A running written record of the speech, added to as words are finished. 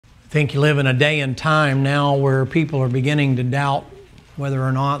think you live in a day and time now where people are beginning to doubt whether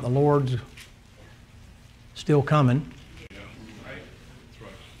or not the Lord's still coming.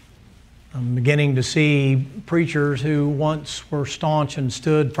 I'm beginning to see preachers who once were staunch and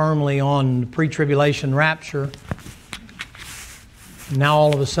stood firmly on pre-tribulation rapture. Now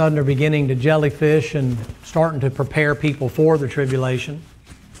all of a sudden are beginning to jellyfish and starting to prepare people for the tribulation.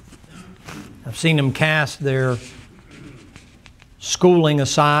 I've seen them cast their schooling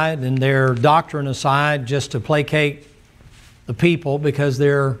aside and their doctrine aside just to placate the people because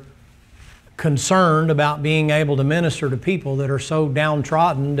they're concerned about being able to minister to people that are so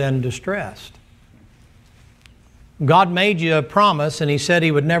downtrodden and distressed. God made you a promise and He said He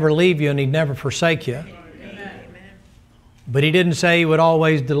would never leave you and He'd never forsake you. Amen. But He didn't say He would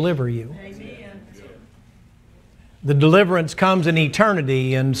always deliver you. Amen. The deliverance comes in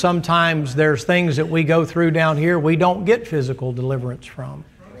eternity, and sometimes there's things that we go through down here we don't get physical deliverance from.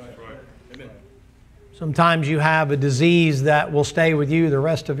 Right. Sometimes you have a disease that will stay with you the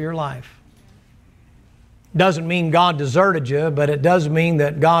rest of your life. Doesn't mean God deserted you, but it does mean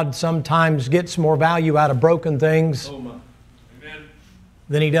that God sometimes gets more value out of broken things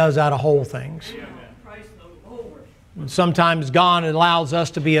than He does out of whole things. And sometimes God allows us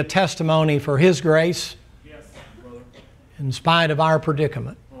to be a testimony for His grace in spite of our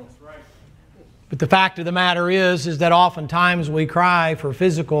predicament. But the fact of the matter is that oftentimes we cry for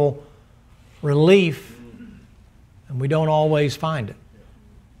physical relief and we don't always find it.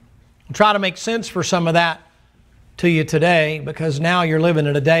 I'll try to make sense for some of that to you today, because now you're living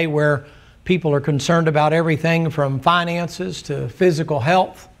in a day where people are concerned about everything from finances to physical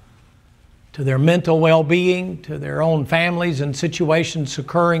health to their mental well-being to their own families and situations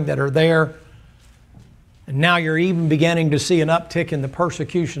occurring that are there. And now you're even beginning to see an uptick in the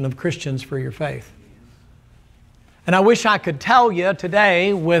persecution of Christians for your faith. And I wish I could tell you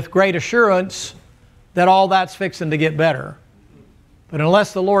today with great assurance that all that's fixing to get better. But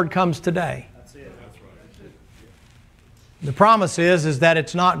unless the Lord comes today, the promise is that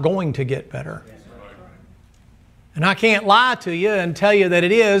it's not going to get better. And I can't lie to you and tell you that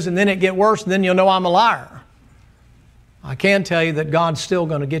it is, and then it get worse, and then you'll know I'm a liar. I can tell you that God's still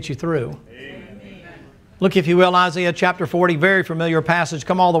going to get you through. Look, if you will, Isaiah chapter 40, very familiar passage.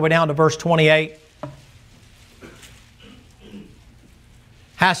 Come all the way down to verse 28.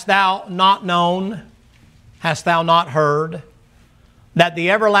 Hast thou not known, hast thou not heard, that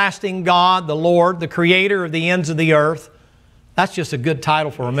the everlasting God, the Lord, the Creator of the ends of the earth, that's just a good title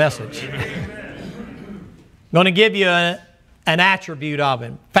for a message. I'm going to give you an attribute of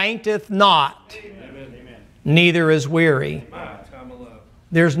Him. Fainteth not, neither is weary.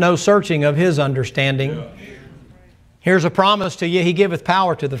 There's no searching of His understanding. Here's a promise to you. He giveth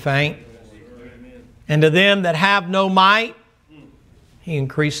power to the faint. And to them that have no might, He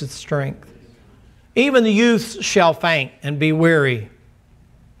increaseth strength. Even the youths shall faint and be weary,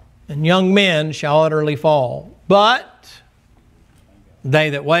 and young men shall utterly fall. But they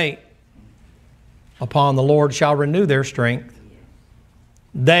that wait upon the Lord shall renew their strength.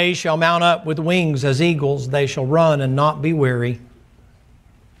 They shall mount up with wings as eagles. They shall run and not be weary.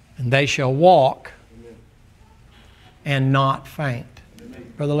 And they shall walk and not faint.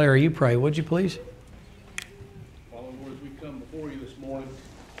 Amen. Brother Larry, you pray, would you please? Father, Lord, as we come before you this morning,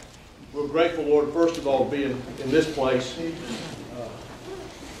 we're grateful, Lord, first of all, being in this place.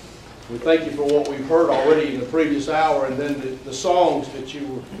 We thank you for what we've heard already in the previous hour, and then the songs that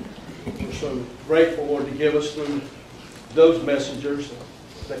you were so grateful, Lord, to give us through those messengers,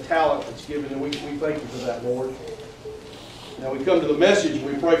 the talent that's given, and we thank you for that, Lord. Now we come to the message, and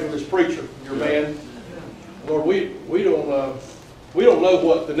we pray for this preacher, your man. Lord, we don't know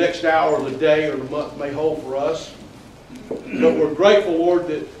what the next hour or the day or the month may hold for us, but we're grateful, Lord,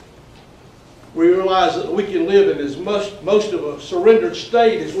 that we realize that we can live in as most of a surrendered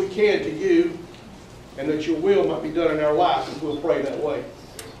state as we can to you, and that your will might be done in our life if we'll pray that way.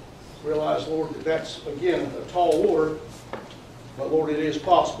 Realize, Lord, that that's, again, a tall order, but Lord, it is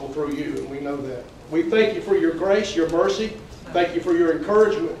possible through you, and we know that. We thank you for your grace, your mercy. Thank you for your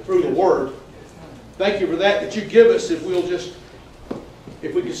encouragement through the Word. Thank you for that you give us if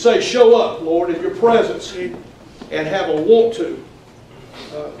we could say, show up, Lord, in your presence and have a want to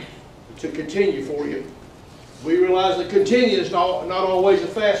continue for you. We realize that continue is not always a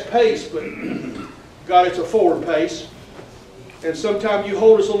fast pace, but God, it's a forward pace. And sometimes you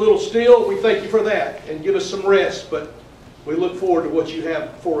hold us a little still. We thank you for that and give us some rest, but we look forward to what you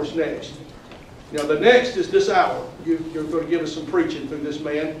have for us next. Now, the next is this hour. You're going to give us some preaching through this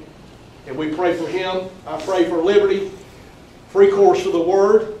man, and we pray for him. I pray for liberty, free course for the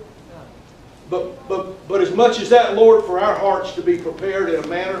Word. But But as much as that, Lord, for our hearts to be prepared in a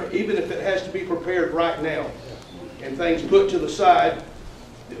manner, even if it has to be prepared right now, and things put to the side,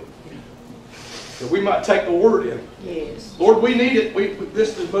 that we might take the Word in. Yes. Lord, we need it.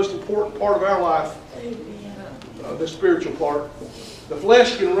 This is the most important part of our life, the spiritual part. The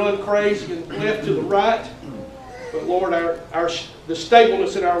flesh can run crazy and left to the right, but Lord, the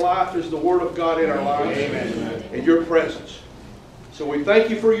stableness in our life is the Word of God in our lives. Amen. And your presence. So we thank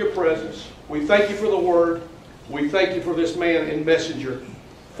you for your presence. We thank you for the Word. We thank you for this man in messenger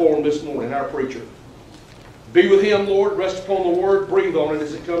form this morning, our preacher. Be with him, Lord. Rest upon the Word. Breathe on it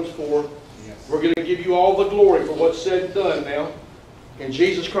as it comes forth. We're going to give you all the glory for what's said and done now. In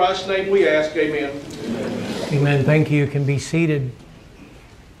Jesus Christ's name we ask, amen. Amen. Thank you. You can be seated.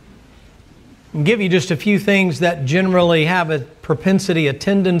 I'll give you just a few things that generally have a propensity, a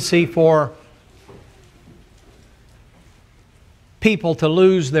tendency for people to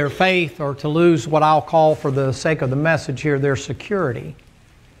lose their faith or to lose what I'll call, for the sake of the message here, their security.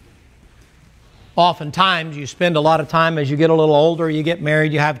 Oftentimes, you spend a lot of time as you get a little older, you get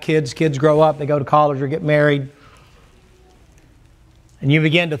married, you have kids, kids grow up, they go to college or get married. And you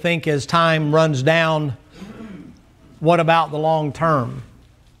begin to think as time runs down, what about the long term?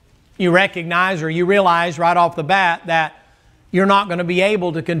 You recognize or you realize right off the bat that you're not going to be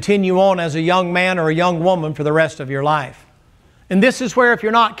able to continue on as a young man or a young woman for the rest of your life. And this is where, if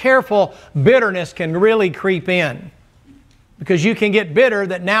you're not careful, bitterness can really creep in. Because you can get bitter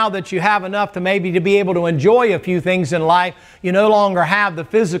that now that you have enough to maybe to be able to enjoy a few things in life, you no longer have the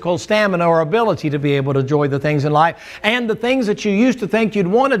physical stamina or ability to be able to enjoy the things in life. And the things that you used to think you'd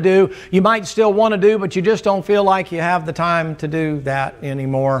want to do, you might still want to do, but you just don't feel like you have the time to do that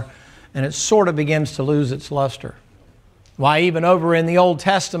anymore. And it sort of begins to lose its luster. Why, even over in the Old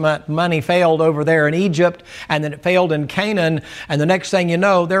Testament, money failed over there in Egypt, and then it failed in Canaan, and the next thing you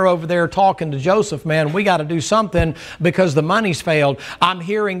know, they're over there talking to Joseph, man, we got to do something because the money's failed. I'm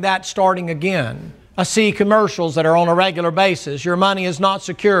hearing that starting again. I see commercials that are on a regular basis. Your money is not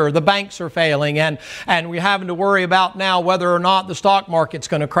secure. The banks are failing, and we're having to worry about now whether or not the stock market's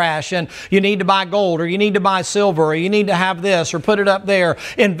going to crash, and you need to buy gold, or you need to buy silver, or you need to have this, or put it up there,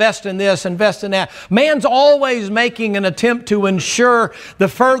 invest in this, invest in that. Man's always making an attempt to ensure the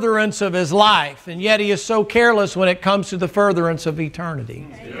furtherance of his life, and yet he is so careless when it comes to the furtherance of eternity.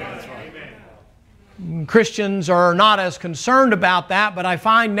 Christians are not as concerned about that, but I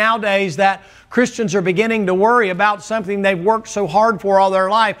find nowadays that Christians are beginning to worry about something they've worked so hard for all their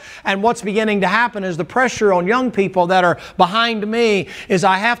life. And what's beginning to happen is the pressure on young people that are behind me is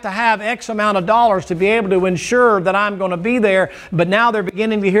I have to have X amount of dollars to be able to ensure that I'm going to be there. But now they're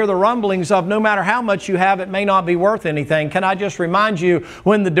beginning to hear the rumblings of no matter how much you have, it may not be worth anything. Can I just remind you,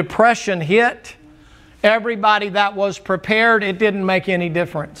 when the Depression hit, everybody that was prepared, it didn't make any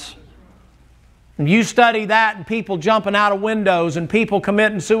difference. And you study that, and people jumping out of windows, and people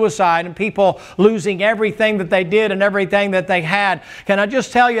committing suicide, and people losing everything that they did and everything that they had. Can I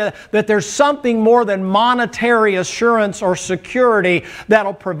just tell you that there's something more than monetary assurance or security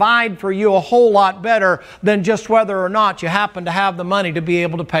that'll provide for you a whole lot better than just whether or not you happen to have the money to be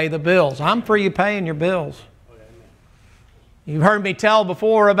able to pay the bills. I'm for you paying your bills. You've heard me tell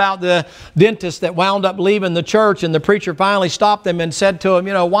before about the dentist that wound up leaving the church, and the preacher finally stopped him and said to him,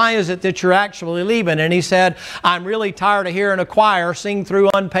 you know, why is it that you're actually leaving? And he said, I'm really tired of hearing a choir sing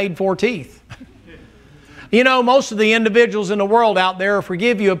through unpaid for teeth. You know, most of the individuals in the world out there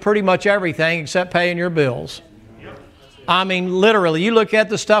forgive you of pretty much everything except paying your bills. I mean, literally, you look at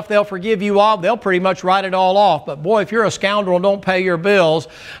the stuff they'll forgive you of, they'll pretty much write it all off. But boy, if you're a scoundrel and don't pay your bills,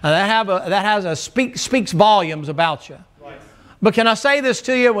 that speaks volumes about you. But can I say this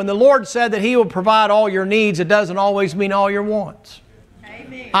to you? When the Lord said that He will provide all your needs, it doesn't always mean all your wants.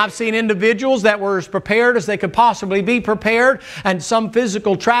 Amen. I've seen individuals that were as prepared as they could possibly be prepared, and some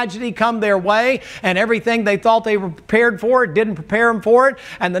physical tragedy come their way, and everything they thought they were prepared for, it didn't prepare them for it,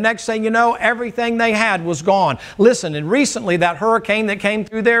 and the next thing you know, everything they had was gone. Listen, and recently that hurricane that came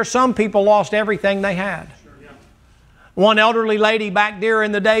through there, some people lost everything they had. One elderly lady back there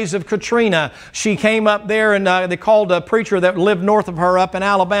in the days of Katrina, she came up there, and they called a preacher that lived north of her up in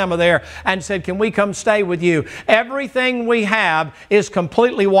Alabama there and said, can we come stay with you? Everything we have is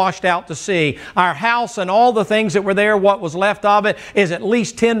completely washed out to sea. Our house and all the things that were there, what was left of it, is at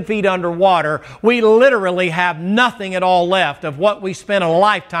least 10 feet underwater. We literally have nothing at all left of what we spent a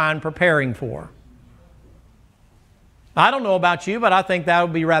lifetime preparing for. I don't know about you, but I think that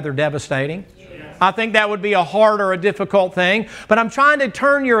would be rather devastating. I think that would be a hard or a difficult thing. But I'm trying to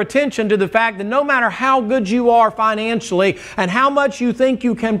turn your attention to the fact that no matter how good you are financially and how much you think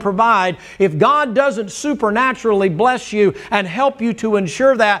you can provide, if God doesn't supernaturally bless you and help you to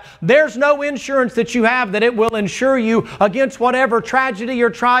ensure that, there's no insurance that you have that it will insure you against whatever tragedy or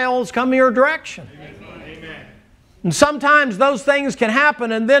trials come your direction. And sometimes those things can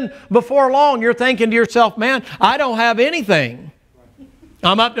happen, and then before long you're thinking to yourself, man, I don't have anything.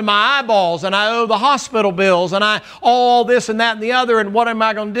 I'm up to my eyeballs, and I owe the hospital bills, and I owe all this and that and the other, and what am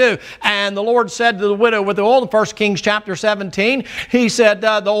I going to do? And the Lord said to the widow with the oil in 1 Kings chapter 17, He said,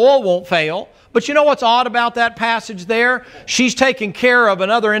 the oil won't fail. But you know what's odd about that passage there? She's taking care of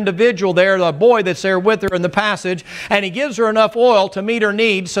another individual there, the boy that's there with her in the passage, and He gives her enough oil to meet her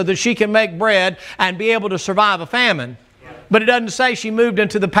needs so that she can make bread and be able to survive a famine. But it doesn't say she moved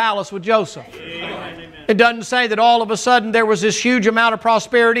into the palace with Joseph. It doesn't say that all of a sudden there was this huge amount of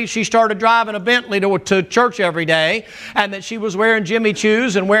prosperity. She started driving a Bentley to church every day, and that she was wearing Jimmy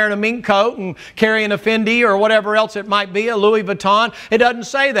Choos and wearing a mink coat and carrying a Fendi or whatever else it might be, a Louis Vuitton. It doesn't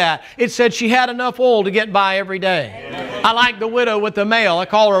say that. It said she had enough oil to get by every day. I like the widow with the mail. I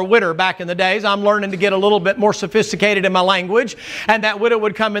call her a widder back in the days. I'm learning to get a little bit more sophisticated in my language. And that widow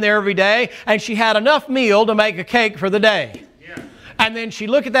would come in there every day, and she had enough meal to make a cake for the day. And then she'd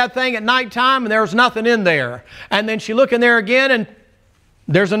look at that thing at nighttime and there was nothing in there. And then she'd look in there again and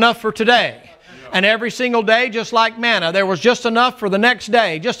there's enough for today. And every single day, just like manna, there was just enough for the next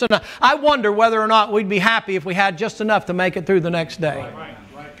day. Just enough. I wonder whether or not we'd be happy if we had just enough to make it through the next day.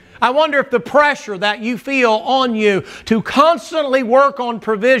 I wonder if the pressure that you feel on you to constantly work on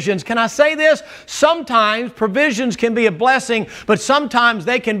provisions. Can I say this? Sometimes provisions can be a blessing, but sometimes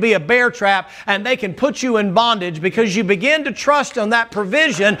they can be a bear trap and they can put you in bondage because you begin to trust on that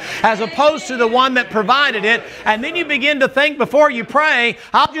provision as opposed to the one that provided it. And then you begin to think before you pray,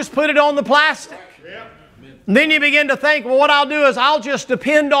 I'll just put it on the plastic. And then you begin to think, well, what I'll do is I'll just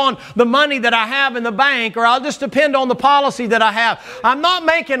depend on the money that I have in the bank, or I'll just depend on the policy that I have. I'm not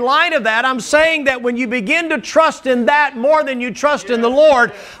making light of that. I'm saying that when you begin to trust in that more than you trust in the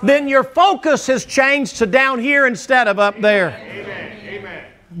Lord, then your focus has changed to down here instead of up there. Amen.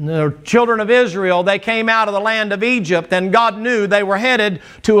 The children of Israel, they came out of the land of Egypt, and God knew they were headed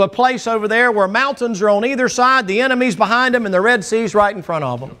to a place over there where mountains are on either side, the enemy's behind them, and the Red Sea's right in front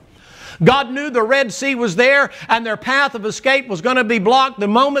of them. God knew the Red Sea was there and their path of escape was going to be blocked the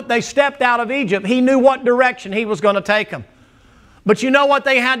moment they stepped out of Egypt. He knew what direction He was going to take them. But you know what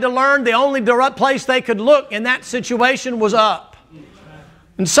they had to learn? The only place they could look in that situation was up.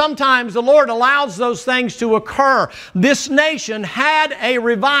 And sometimes the Lord allows those things to occur. This nation had a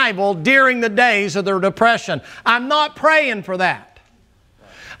revival during the days of their depression. I'm not praying for that.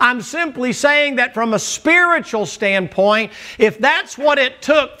 I'm simply saying that from a spiritual standpoint, if that's what it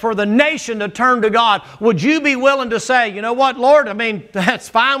took for the nation to turn to God, would you be willing to say, you know what, Lord, that's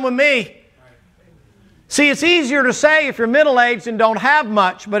fine with me. See, it's easier to say if you're middle-aged and don't have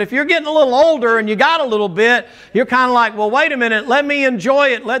much, but if you're getting a little older and you got a little bit, you're kind of like, well, wait a minute, let me enjoy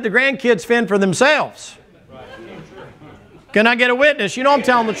it, let the grandkids fend for themselves. Can I get a witness? You know I'm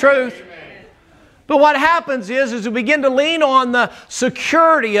telling the truth. But what happens is we begin to lean on the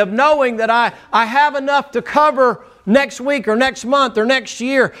security of knowing that I have enough to cover next week or next month or next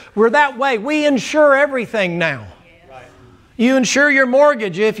year. We're that way. We insure everything now. You insure your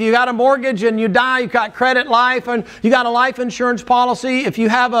mortgage. If you got a mortgage and you die, you've got credit life and you got a life insurance policy. If you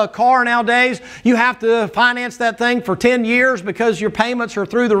have a car nowadays, you have to finance that thing for 10 years because your payments are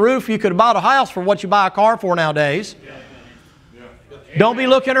through the roof. You could have bought a house for what you buy a car for nowadays. Don't be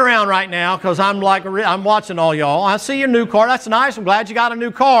looking around right now because I'm watching all y'all. I see your new car. That's nice. I'm glad you got a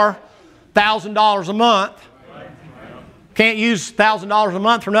new car. $1,000 a month. Can't use $1,000 a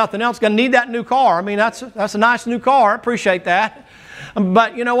month for nothing else. Going to need that new car. I mean, that's a nice new car. I appreciate that.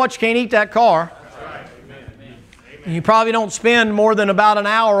 But you know what? You can't eat that car. And you probably don't spend more than about an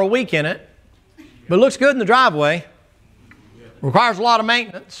hour a week in it. But it looks good in the driveway. Requires a lot of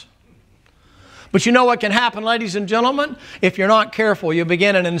maintenance. But you know what can happen, ladies and gentlemen? If you're not careful, you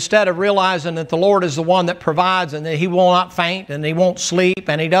begin, and instead of realizing that the Lord is the one that provides and that He will not faint and He won't sleep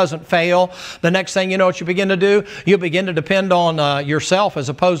and He doesn't fail, the next thing you know what you begin to do? You begin to depend on yourself as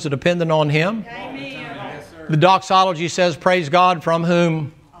opposed to depending on Him. Amen. The doxology says, praise God from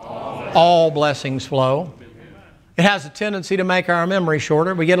whom all blessings flow. It has a tendency to make our memory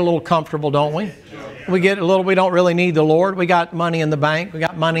shorter. We get a little comfortable, don't we? We don't really need the Lord. We got money in the bank. We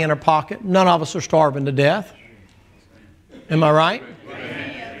got money in our pocket. None of us are starving to death. Am I right?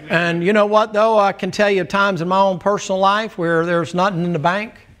 Amen. And you know what, though? I can tell you times in my own personal life where there's nothing in the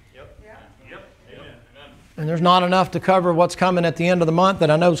bank. And there's not enough to cover what's coming at the end of the month that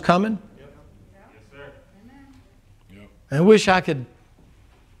I know is coming. I wish I could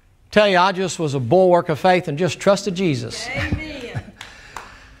tell you I just was a bulwark of faith and just trusted Jesus. Amen.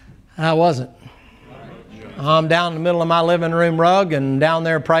 I wasn't. I'm down in the middle of my living room rug and down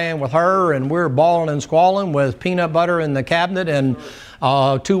there praying with her, and we're bawling and squalling with peanut butter in the cabinet and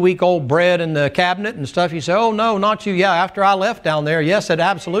 2-week-old bread in the cabinet and stuff. You say, oh no, not you. Yeah, after I left down there, yes, it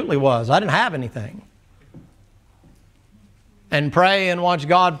absolutely was. I didn't have anything. And pray and watch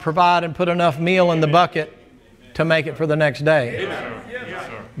God provide and put enough meal in the bucket to make it for the next day.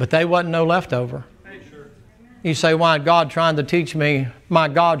 But they wasn't no leftover. You say, why? God trying to teach me, my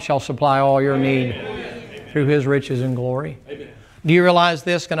God shall supply all your need through His riches and glory. Do you realize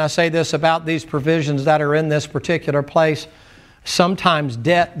this? Can I say this about these provisions that are in this particular place? Sometimes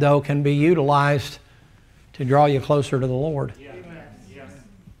debt, though, can be utilized to draw you closer to the Lord.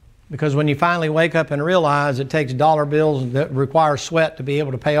 Because when you finally wake up and realize it takes dollar bills that require sweat to be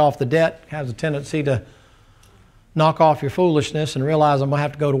able to pay off the debt, it has a tendency to knock off your foolishness and realize I'm going to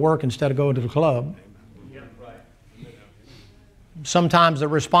have to go to work instead of going to the club. Sometimes the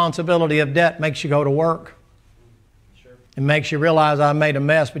responsibility of debt makes you go to work. It makes you realize I made a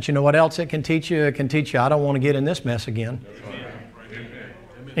mess, but you know what else it can teach you? It can teach you I don't want to get in this mess again.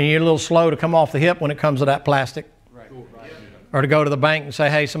 And you're a little slow to come off the hip when it comes to that plastic. Or to go to the bank and say,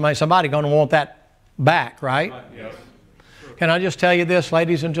 hey, somebody going to want that back, right? Can I just tell you this,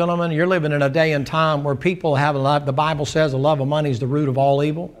 ladies and gentlemen? You're living in a day and time where people have a love. The Bible says the love of money is the root of all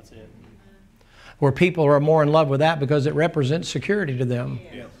evil. That's it. Where people are more in love with that because it represents security to them.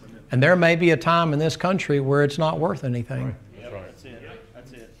 Yes. And there may be a time in this country where it's not worth anything. Right. That's right. That's it.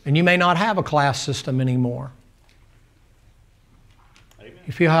 That's it. And you may not have a class system anymore. Amen.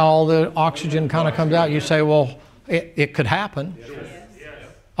 You feel how all the oxygen kind of comes out. You say, well, it could happen. Yes.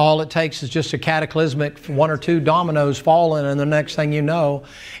 All it takes is just a cataclysmic 1 or 2 dominoes falling, and the next thing you know,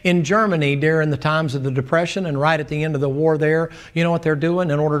 in Germany during the times of the Depression and right at the end of the war there, you know what they're doing?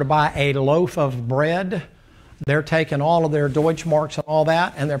 In order to buy a loaf of bread, they're taking all of their Deutschmarks and all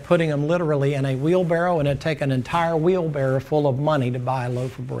that, and they're putting them literally in a wheelbarrow, and it'd take an entire wheelbarrow full of money to buy a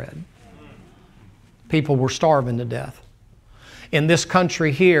loaf of bread. People were starving to death. In this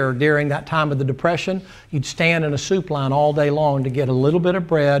country here, during that time of the Depression, you'd stand in a soup line all day long to get a little bit of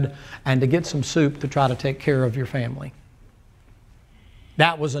bread and to get some soup to try to take care of your family.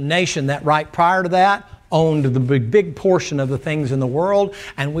 That was a nation that right prior to that owned the big portion of the things in the world,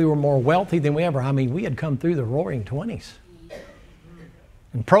 and we were more wealthy than we ever. I mean, we had come through the roaring 20s.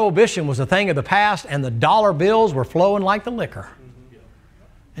 And prohibition was a thing of the past, and the dollar bills were flowing like the liquor.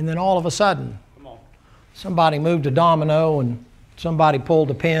 And then all of a sudden, somebody moved a domino and somebody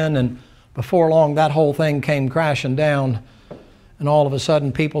pulled a pin, and before long that whole thing came crashing down. And all of a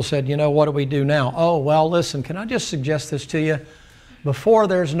sudden people said, you know, what do we do now? Oh, well, listen, can I just suggest this to you? Before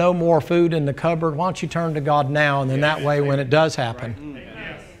there's no more food in the cupboard, why don't you turn to God now, and then that way when it does happen,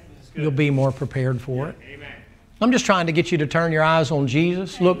 you'll be more prepared for it. I'm just trying to get you to turn your eyes on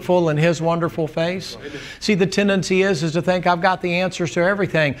Jesus, look full in His wonderful face. See, the tendency is to think I've got the answers to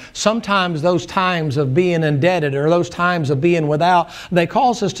everything. Sometimes those times of being indebted or those times of being without, they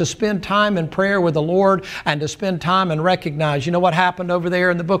cause us to spend time in prayer with the Lord and to spend time and recognize, you know what happened over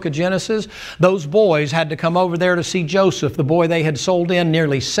there in the book of Genesis? Those boys had to come over there to see Joseph, the boy they had sold in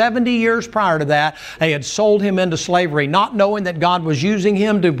nearly 70 years prior to that. They had sold him into slavery, not knowing that God was using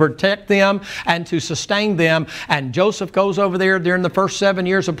him to protect them and to sustain them. And Joseph goes over there during the first 7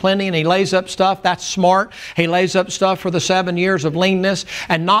 years of plenty, and he lays up stuff. That's smart. He lays up stuff for the 7 years of leanness,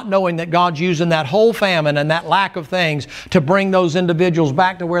 and not knowing that God's using that whole famine and that lack of things to bring those individuals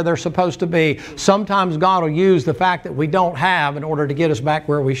back to where they're supposed to be. Sometimes God will use the fact that we don't have in order to get us back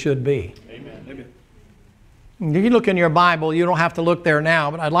where we should be. If you look in your Bible, you don't have to look there now,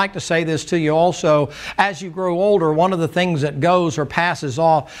 but I'd like to say this to you also. As you grow older, one of the things that goes or passes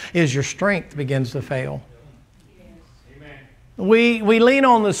off is your strength begins to fail. We lean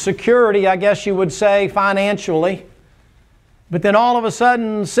on the security, I guess you would say, financially, but then all of a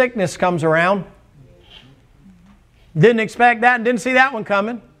sudden sickness comes around. Didn't expect that and didn't see that one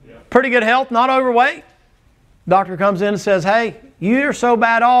coming. Pretty good health, not overweight. Doctor comes in and says, hey, you're so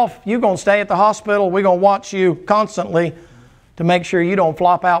bad off, you're going to stay at the hospital. We're going to watch you constantly to make sure you don't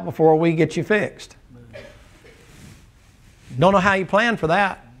flop out before we get you fixed. Don't know how you plan for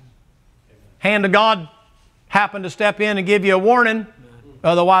that. Hand of God happened to step in and give you a warning.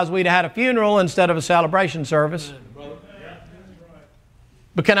 Otherwise, we'd have had a funeral instead of a celebration service.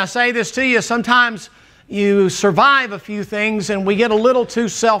 But can I say this to you? Sometimes you survive a few things and we get a little too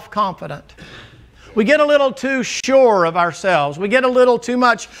self-confident. We get a little too sure of ourselves. We get a little too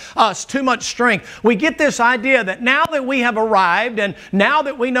much strength. We get this idea that now that we have arrived and now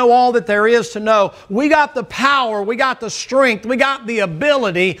that we know all that there is to know, we got the power, we got the strength, we got the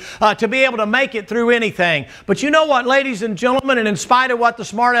ability to be able to make it through anything. But you know what, ladies and gentlemen, and in spite of what the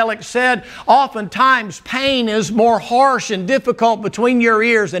smart aleck said, oftentimes pain is more harsh and difficult between your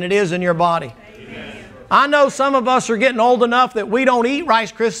ears than it is in your body. I know some of us are getting old enough that we don't eat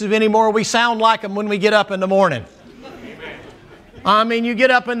Rice Krispies anymore. We sound like them when we get up in the morning. I mean, you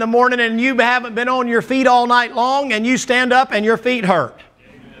get up in the morning and you haven't been on your feet all night long and you stand up and your feet hurt.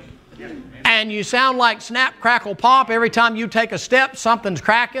 And you sound like snap, crackle, pop. Every time you take a step, something's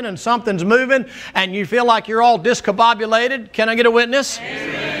cracking and something's moving and you feel like you're all discombobulated. Can I get a witness?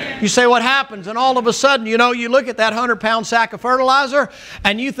 Amen. You say, what happens? And all of a sudden, you know, you look at that 100-pound sack of fertilizer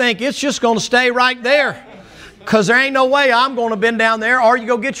and you think it's just going to stay right there. Because there ain't no way I'm going to bend down there. Or you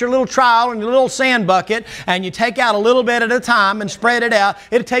go get your little trowel and your little sand bucket and you take out a little bit at a time and spread it out.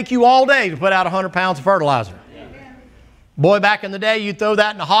 It'll take you all day to put out 100 pounds of fertilizer. Boy, back in the day, you'd throw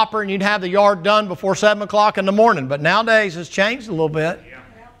that in a hopper and you'd have the yard done before 7 o'clock in the morning. But nowadays, it's changed a little bit.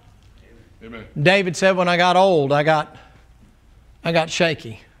 Amen. David said, when I got old, I got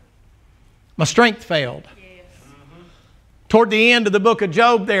shaky. My strength failed. Yes. Toward the end of the book of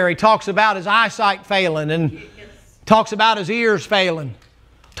Job there, he talks about his eyesight failing and talks about his ears failing.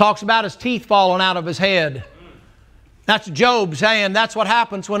 Talks about his teeth falling out of his head. That's Job saying that's what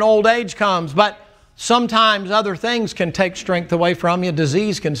happens when old age comes. But sometimes other things can take strength away from you.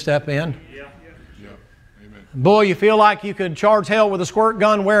 Disease can step in. Yeah. Amen. Boy, you feel like you could charge hell with a squirt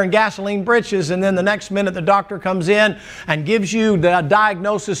gun wearing gasoline breeches, and then the next minute the doctor comes in and gives you the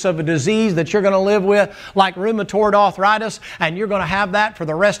diagnosis of a disease that you're going to live with, like rheumatoid arthritis, and you're going to have that for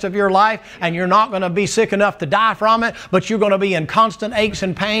the rest of your life, and you're not going to be sick enough to die from it, but you're going to be in constant aches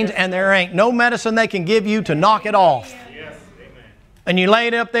and pains, and there ain't no medicine they can give you to knock it off. And you lay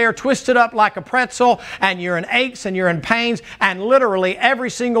it up there, twisted up like a pretzel, and you're in aches and you're in pains, and literally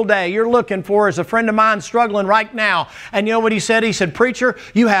every single day you're looking for, as a friend of mine struggling right now. And you know what he said? He said, preacher,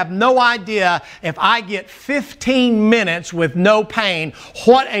 you have no idea if I get 15 minutes with no pain,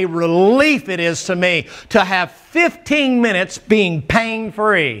 what a relief it is to me to have 15 minutes being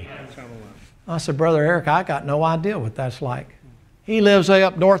pain-free. I said, Brother Eric, I got no idea what that's like. He lives way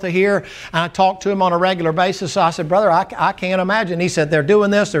up north of here, and I talk to him on a regular basis. So I said, brother, I can't imagine. He said, they're doing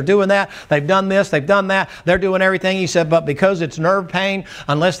this, they're doing that, they've done this, they've done that, they're doing everything. He said, but because it's nerve pain,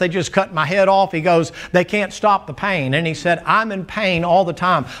 unless they just cut my head off, he goes, they can't stop the pain. And he said, I'm in pain all the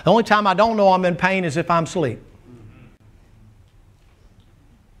time. The only time I don't know I'm in pain is if I'm asleep.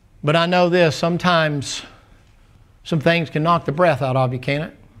 But I know this, sometimes some things can knock the breath out of you,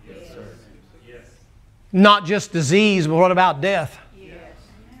 can't it? Not just disease, but what about death? Yes.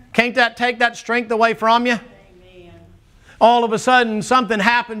 Can't that take that strength away from you? Amen. All of a sudden something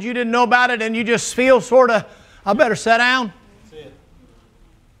happens, you didn't know about it, and you just feel sort of, I better sit down. That's it.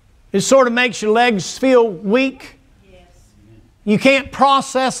 It sort of makes your legs feel weak. Yes. You can't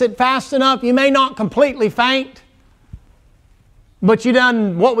process it fast enough. You may not completely faint, but you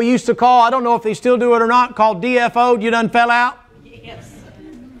done what we used to call, I don't know if they still do it or not, called DFO'd. You done fell out. Yes.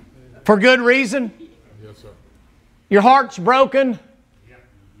 For good reason. Your heart's broken.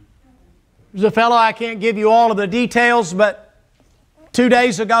 There's a fellow, I can't give you all of the details, but 2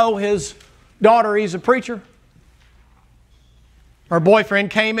 days ago, his daughter, he's a preacher. Her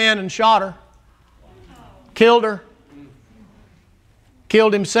boyfriend came in and shot her. Killed her.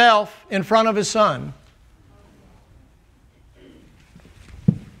 Killed himself in front of his son.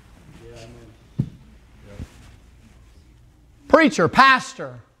 Preacher,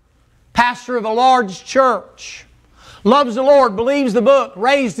 pastor of a large church. Loves the Lord, believes the book,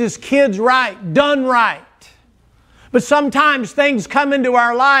 raised his kids right, done right. But sometimes things come into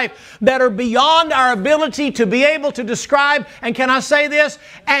our life that are beyond our ability to be able to describe. And can I say this?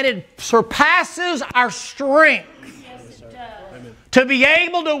 And it surpasses our strength. Yes, it does. To be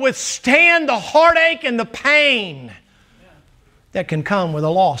able to withstand the heartache and the pain that can come with a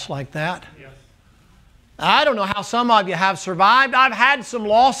loss like that. I don't know how some of you have survived. I've had some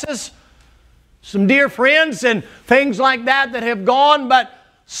losses. Some dear friends and things like that have gone, but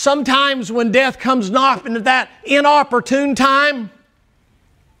sometimes when death comes knocking at that inopportune time,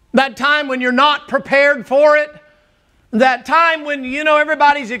 that time when you're not prepared for it, that time when, you know,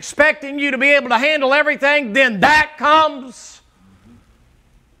 everybody's expecting you to be able to handle everything, then that comes.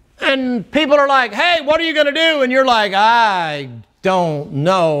 And people are like, hey, what are you going to do? And you're like, I don't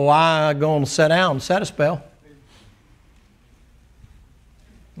know. I'm going to sit down and set a spell.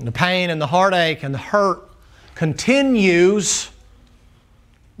 And the pain and the heartache and the hurt continues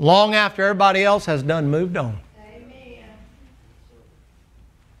long after everybody else has done moved on.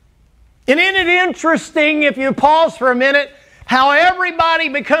 And isn't it interesting, if you pause for a minute, how everybody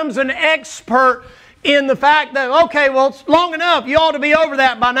becomes an expert in the fact that, okay, well, it's long enough. You ought to be over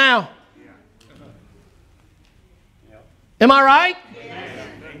that by now. Am I right? Yes.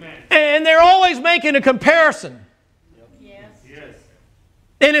 And they're always making a comparison. Yes.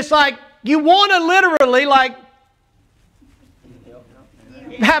 And it's like, you want to literally, like,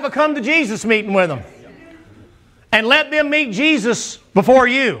 have a come to Jesus meeting with them. And let them meet Jesus before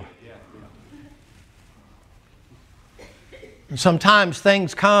you. And sometimes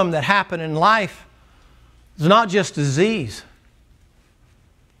things come that happen in life. It's not just disease.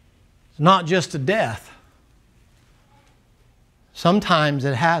 It's not just a death. Sometimes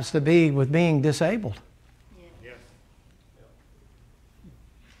it has to be with being disabled.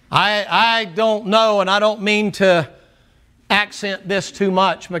 I don't know, and I don't mean to accent this too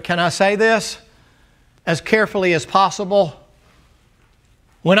much, but can I say this as carefully as possible?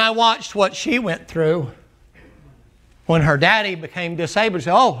 When I watched what she went through, when her daddy became disabled, she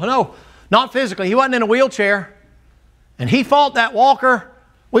said, oh, no, not physically. He wasn't in a wheelchair. And he fought that walker.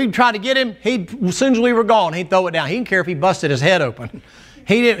 We'd try to get him. As soon as we were gone, he'd throw it down. He didn't care if he busted his head open.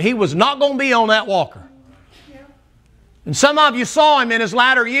 He was not going to be on that walker. And some of you saw him in his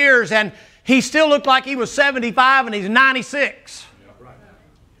latter years, and he still looked like he was 75 and he's 96.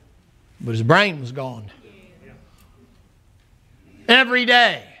 But his brain was gone. Every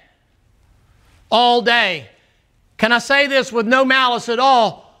day. All day. Can I say this with no malice at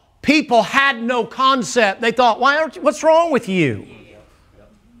all? People had no concept. They thought, what's wrong with you?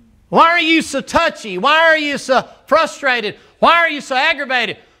 Why are you so touchy? Why are you so frustrated? Why are you so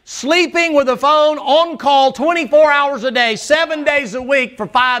aggravated? Sleeping with a phone on call 24 hours a day, 7 days a week for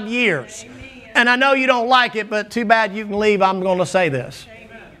 5 years. And I know you don't like it, but too bad you can leave. I'm going to say this.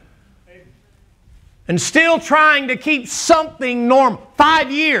 And still trying to keep something normal. 5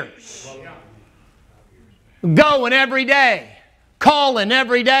 years. Going every day. Calling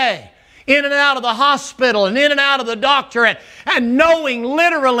every day. In and out of the hospital and in and out of the doctor. And knowing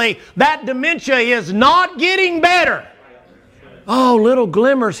literally that dementia is not getting better. Oh, little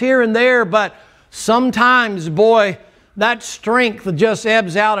glimmers here and there. But sometimes, boy, that strength just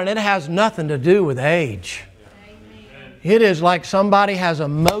ebbs out, and it has nothing to do with age. It is like somebody has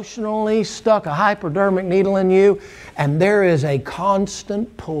emotionally stuck a hypodermic needle in you, and there is a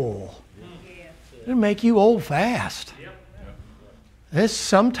constant pull. It'll make you old fast. It's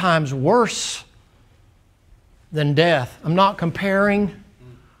sometimes worse than death. I'm not comparing.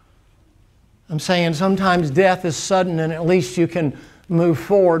 I'm saying sometimes death is sudden and at least you can move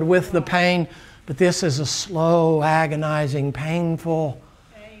forward with the pain. But this is a slow, agonizing, painful.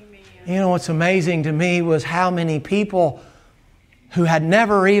 Amen. You know what's amazing to me was how many people who had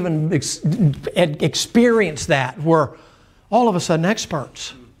never even experienced that were all of a sudden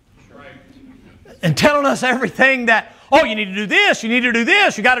experts. And telling us everything that, oh, you need to do this, you need to do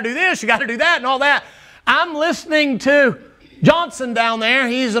this, you got to do this, you got to do that, and all that. I'm listening to Johnson down there.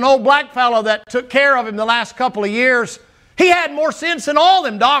 He's an old black fellow that took care of him the last couple of years. He had more sense than all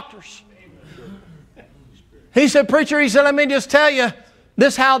them doctors. He said, preacher, he said, let me just tell you,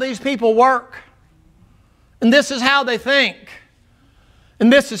 this is how these people work. And this is how they think.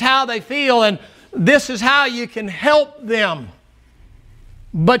 And this is how they feel. And this is how you can help them.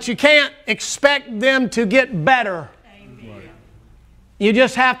 But you can't expect them to get better. Amen. You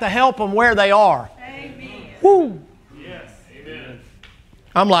just have to help them where they are. Amen. Woo. Yes. Amen.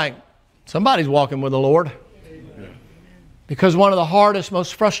 I'm like, somebody's walking with the Lord. Amen. Because one of the hardest,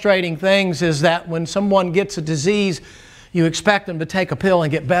 most frustrating things is that when someone gets a disease, you expect them to take a pill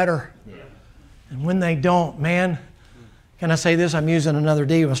and get better. Yeah. And when they don't, man, can I say this? I'm using another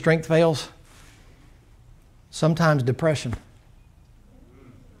D when strength fails. Sometimes depression.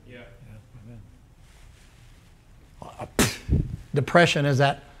 Depression is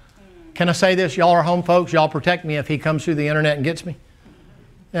that. Can I say this? Y'all are home folks. Y'all protect me if he comes through the internet and gets me.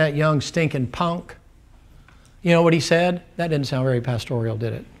 That young stinking punk. You know what he said? That didn't sound very pastoral,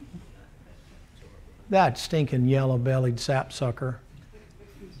 did it? That stinking yellow-bellied sapsucker.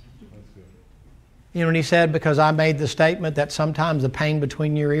 You know what he said? Because I made the statement that sometimes the pain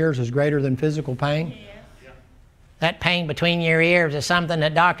between your ears is greater than physical pain. That pain between your ears is something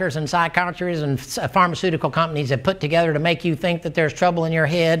that doctors and psychiatrists and pharmaceutical companies have put together to make you think that there's trouble in your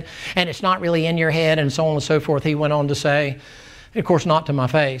head, and it's not really in your head, and so on and so forth, he went on to say. Of course, not to my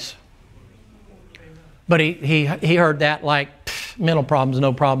face. But he heard that like, pfft. mental problems,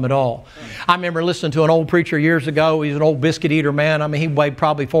 no problem at all. I remember listening to an old preacher years ago. He's an old biscuit eater man. I mean, he weighed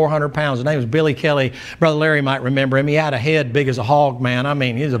probably 400 pounds. His name was Billy Kelly. Brother Larry might remember him. He had a head big as a hog, man. I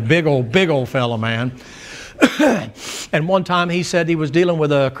mean, he's a big old fella, man. And one time he said he was dealing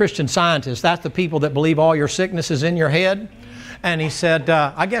with a Christian scientist. That's the people that believe all your sickness is in your head. And he said,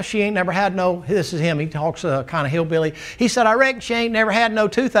 I guess she ain't never had no, this is him, he talks kind of hillbilly. He said, I reckon she ain't never had no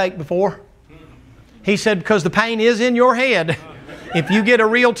toothache before. He said, because the pain is in your head. If you get a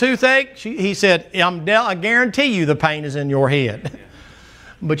real toothache, he said, I guarantee you the pain is in your head.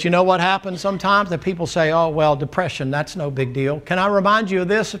 But you know what happens sometimes? That people say, oh, well, depression, that's no big deal. Can I remind you of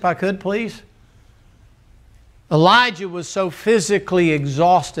this, if I could, please? Elijah was so physically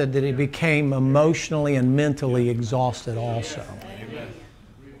exhausted that he became emotionally and mentally exhausted also.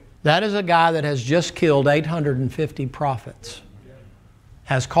 That is a guy that has just killed 850 prophets.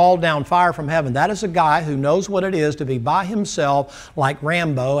 Has called down fire from heaven. That is a guy who knows what it is to be by himself like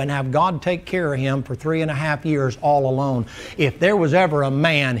Rambo and have God take care of him for 3.5 years all alone. If there was ever a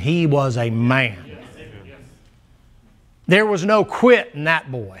man, he was a man. There was no quit in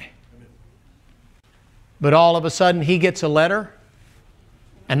that boy. But all of a sudden he gets a letter,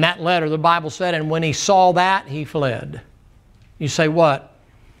 and that letter, the Bible said, and when he saw that, he fled. You say, what?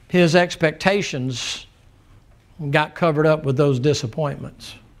 His expectations got covered up with those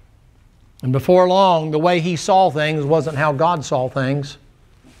disappointments. And before long, the way he saw things wasn't how God saw things.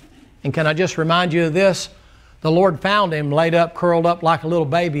 And can I just remind you of this? The Lord found him laid up, curled up like a little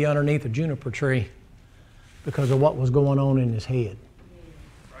baby underneath a juniper tree because of what was going on in his head.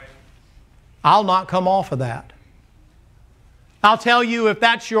 I'll not come off of that. I'll tell you, if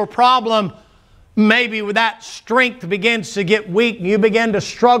that's your problem, maybe that strength begins to get weak and you begin to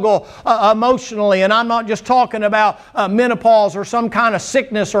struggle emotionally. And I'm not just talking about menopause or some kind of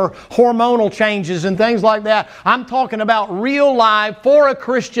sickness or hormonal changes and things like that. I'm talking about real life, for a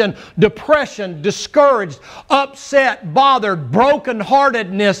Christian, depression, discouraged, upset, bothered,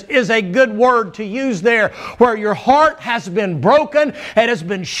 brokenheartedness is a good word to use there, where your heart has been broken, it has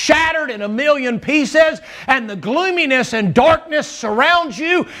been shattered in a million pieces, and the gloominess and darkness surrounds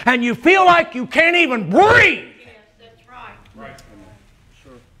you, and you feel like you can't even breathe. Yes, that's right. Right.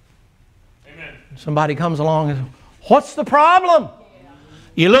 Sure. Amen. Somebody comes along and says, what's the problem? Yeah.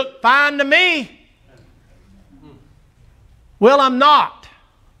 You look fine to me. Well, I'm not.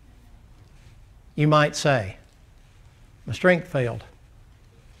 You might say, my strength failed.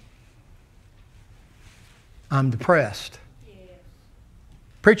 I'm depressed. Yes.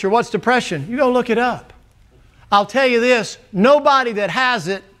 Preacher, what's depression? You go look it up. I'll tell you this, nobody that has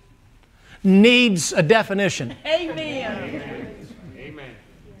it needs a definition. Amen. Amen.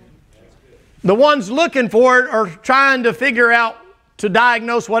 The ones looking for it are trying to figure out to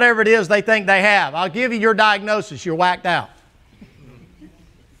diagnose whatever it is they think they have. I'll give you your diagnosis. You're whacked out.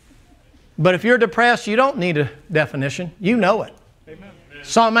 But if you're depressed, you don't need a definition. You know it. Amen.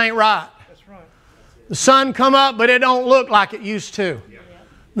 Something ain't right. That's right. The sun come up, but it don't look like it used to.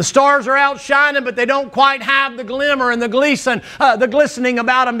 The stars are out shining, but they don't quite have the glimmer and the glistening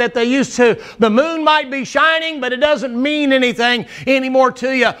about them that they used to. The moon might be shining, but it doesn't mean anything anymore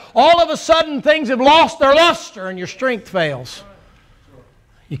to you. All of a sudden, things have lost their luster and your strength fails.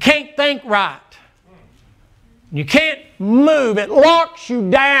 You can't think right. You can't move. It locks you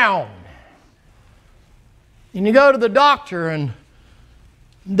down. And you go to the doctor and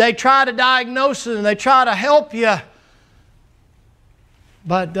they try to diagnose it and they try to help you.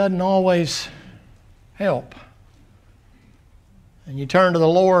 But it doesn't always help. And you turn to the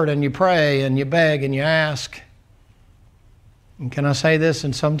Lord and you pray and you beg and you ask. And can I say this?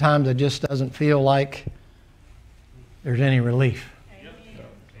 And sometimes it just doesn't feel like there's any relief. Amen.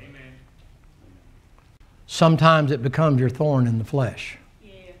 Sometimes it becomes your thorn in the flesh.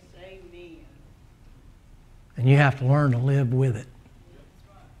 Yes, amen. And you have to learn to live with it.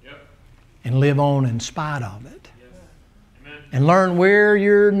 Yep. And live on in spite of it. Amen. And learn where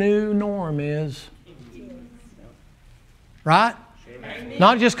your new norm is. Right? Amen.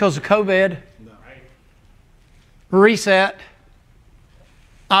 Not just because of COVID. Reset.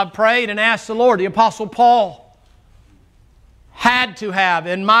 I've prayed and asked the Lord. The Apostle Paul had to have,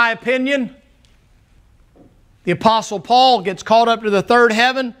 in my opinion, the Apostle Paul gets caught up to the third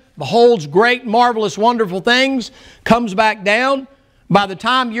heaven, beholds great, marvelous, wonderful things, comes back down. By the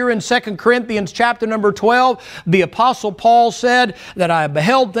time you're in 2 Corinthians chapter number 12, the Apostle Paul said that I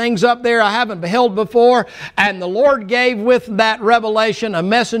beheld things up there I haven't beheld before, and the Lord gave with that revelation a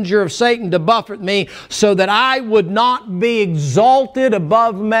messenger of Satan to buffet me so that I would not be exalted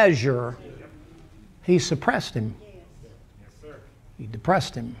above measure. He suppressed him. He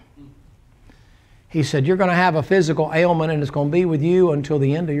depressed him. He said, you're going to have a physical ailment and it's going to be with you until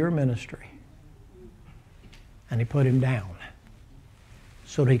the end of your ministry. And he put him down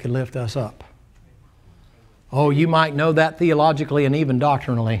so that he could lift us up. Oh, you might know that theologically and even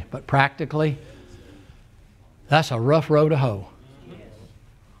doctrinally, but practically, that's a rough road to hoe.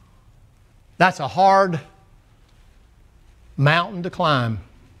 That's a hard mountain to climb.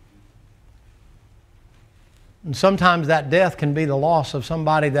 And sometimes that death can be the loss of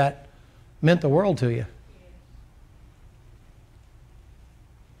somebody that meant the world to you.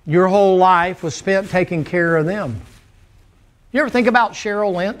 Your whole life was spent taking care of them. You ever think about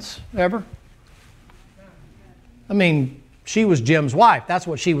Cheryl Lentz, ever? I mean, she was Jim's wife. That's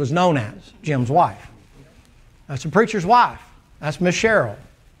what she was known as, Jim's wife. That's a preacher's wife. That's Miss Cheryl.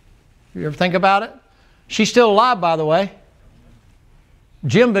 You ever think about it? She's still alive, by the way.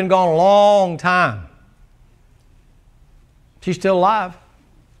 Jim been gone a long time. She's still alive.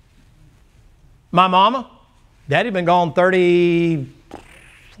 My mama, Daddy been gone 5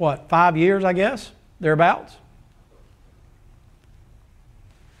 years, I guess, thereabouts.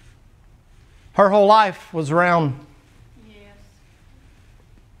 Her whole life was around. Yes.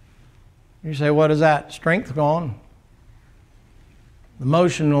 You say, what is that? Strength gone.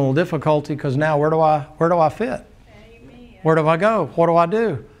 Emotional difficulty, because now where do I fit? Amen. Where do I go? What do I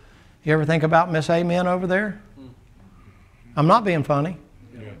do? You ever think about Miss Amen over there? I'm not being funny.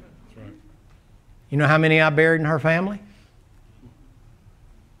 Yeah, that's right. You know how many I buried in her family?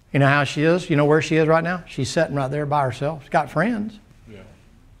 You know how she is? You know where she is right now? She's sitting right there by herself. She's got friends. Yeah.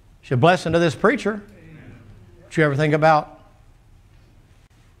 She's a blessing to this preacher. Did you ever think about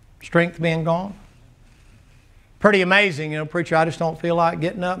strength being gone? Pretty amazing, you know, preacher, I just don't feel like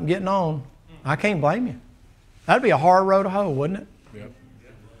getting up and getting on. I can't blame you. That'd be a hard road to hoe, wouldn't it? Yep.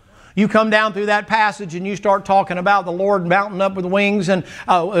 You come down through that passage and you start talking about the Lord mounting up with wings and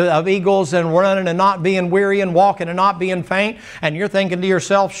of eagles and running and not being weary and walking and not being faint. And you're thinking to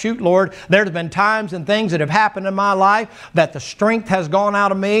yourself, shoot, Lord, there's been times and things that have happened in my life that the strength has gone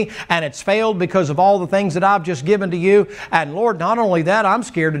out of me and it's failed because of all the things that I've just given to you. And Lord, not only that, I'm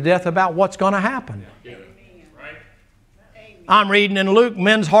scared to death about what's going to happen. I'm reading in Luke,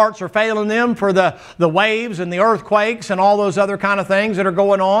 men's hearts are failing them for the waves and the earthquakes and all those other kind of things that are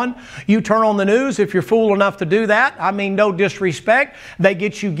going on. You turn on the news, if you're fool enough to do that, I mean no disrespect, they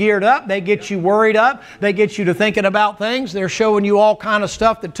get you geared up, they get you worried up, they get you to thinking about things, they're showing you all kind of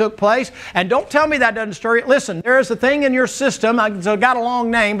stuff that took place. And don't tell me that doesn't stir you. Listen, there is a thing in your system, it's got a long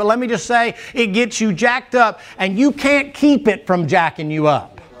name, but let me just say, it gets you jacked up and you can't keep it from jacking you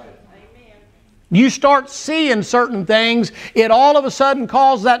up. You start seeing certain things, it all of a sudden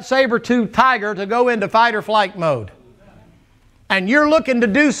calls that saber-toothed tiger to go into fight or flight mode. And you're looking to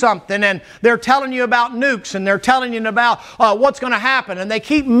do something and they're telling you about nukes and they're telling you about what's going to happen. And they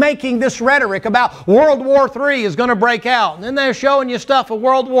keep making this rhetoric about World War III is going to break out. And then they're showing you stuff of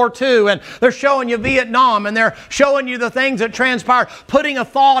World War II and they're showing you Vietnam and they're showing you the things that transpire, putting a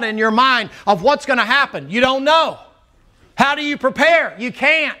thought in your mind of what's going to happen. You don't know. How do you prepare? You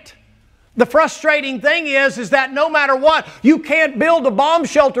can't. The frustrating thing is that no matter what, you can't build a bomb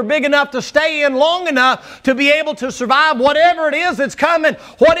shelter big enough to stay in long enough to be able to survive whatever it is that's coming.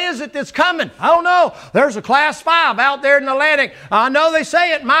 What is it that's coming? I don't know. There's a class 5 out there in the Atlantic. I know they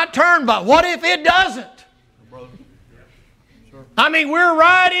say it might turn, but what if it doesn't? I mean, we're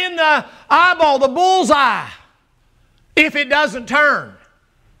right in the eyeball, the bullseye, if it doesn't turn.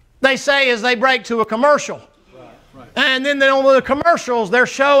 They say as they break to a commercial. And then on the commercials, they're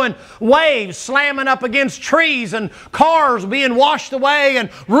showing waves slamming up against trees and cars being washed away and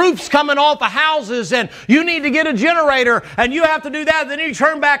roofs coming off of houses and you need to get a generator and you have to do that. Then you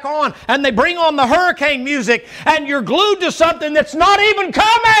turn back on and they bring on the hurricane music and you're glued to something that's not even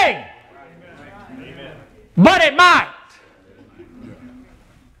coming. Amen. But it might.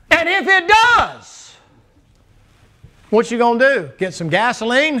 And if it does, what you going to do? Get some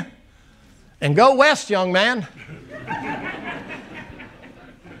gasoline and go west, young man.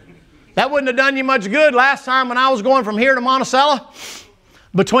 That wouldn't have done you much good last time when I was going from here to Monticello.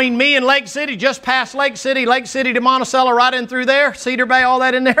 Between me and Lake City, just past Lake City to Monticello, right in through there, Cedar Bay, all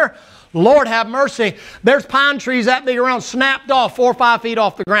that in there. Lord have mercy. There's pine trees that big around snapped off 4 or 5 feet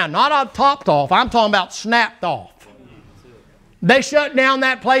off the ground. Not topped off. I'm talking about snapped off. They shut down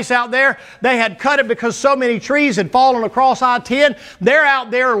that place out there. They had cut it because so many trees had fallen across I-10. They're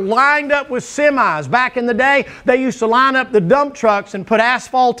out there lined up with semis. Back in the day, they used to line up the dump trucks and put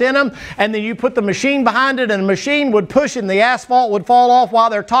asphalt in them, and then you put the machine behind it, and the machine would push it, and the asphalt would fall off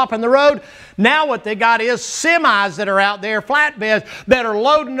while they're topping the road. Now what they got is semis that are out there, flatbeds, that are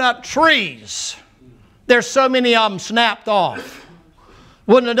loading up trees. There's so many of them snapped off.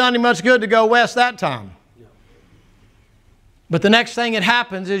 Wouldn't have done him much good to go west that time. But the next thing that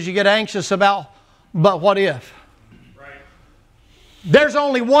happens is you get anxious about, but what if? Right. There's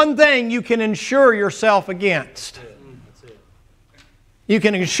only one thing you can insure yourself against. You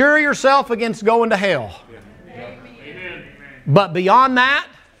can insure yourself against going to hell. Amen. But beyond that,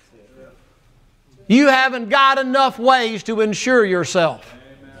 you haven't got enough ways to insure yourself.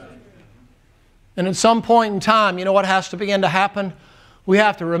 And at some point in time, you know what has to begin to happen? We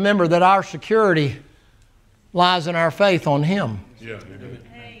have to remember that our security lies in our faith on Him. Yeah.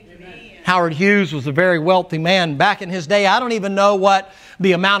 Howard Hughes was a very wealthy man. Back in his day, I don't even know what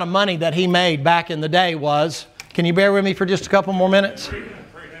the amount of money that he made back in the day was. Can you bear with me for just a couple more minutes?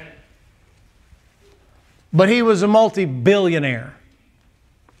 But he was a multi-billionaire.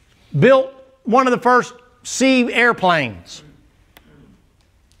 Built one of the first sea airplanes.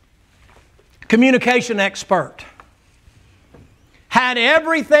 Communication expert. Had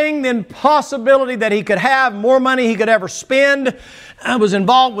everything in possibility that he could have, more money he could ever spend. Was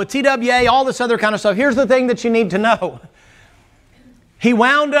involved with TWA, all this other kind of stuff. Here's the thing that you need to know. He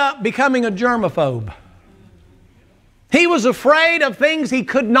wound up becoming a germaphobe. He was afraid of things he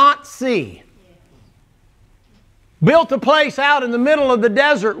could not see. Built a place out in the middle of the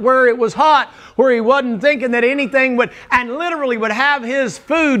desert where it was hot, where he wasn't thinking that anything would, and literally would have his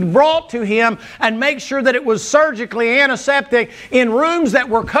food brought to him and make sure that it was surgically antiseptic in rooms that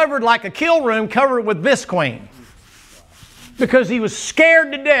were covered like a kill room, covered with Visqueen. Because he was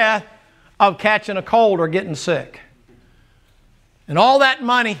scared to death of catching a cold or getting sick. And all that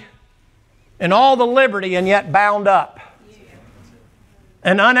money and all the liberty, and yet bound up.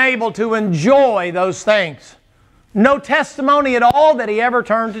 And unable to enjoy those things. No testimony at all that he ever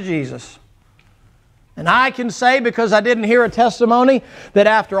turned to Jesus. And I can say, because I didn't hear a testimony, that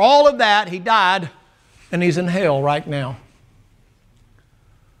after all of that, he died and he's in hell right now.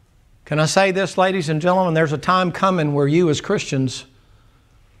 Can I say this, ladies and gentlemen? There's a time coming where you as Christians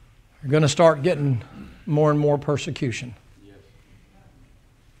are going to start getting more and more persecution.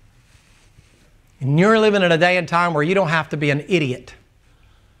 And you're living in a day and time where you don't have to be an idiot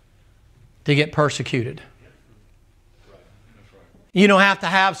to get persecuted. You don't have to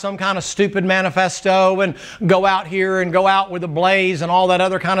have some kind of stupid manifesto and go out here and go out with a blaze and all that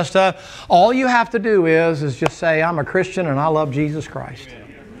other kind of stuff. All you have to do is just say, I'm a Christian and I love Jesus Christ.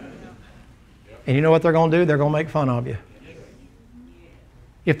 And you know what they're going to do? They're going to make fun of you.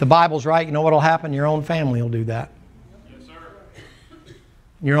 If the Bible's right, you know what will happen? Your own family will do that.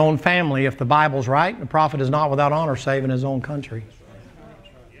 Your own family, if the Bible's right, the prophet is not without honor save in his own country.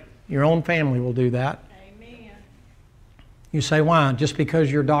 Your own family will do that. You say, why? Just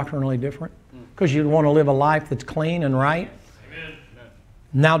because you're doctrinally different? Because you want to live a life that's clean and right? Amen.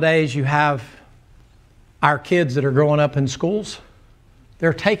 Nowadays you have our kids that are growing up in schools.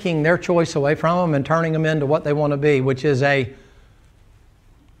 They're taking their choice away from them and turning them into what they want to be, which is a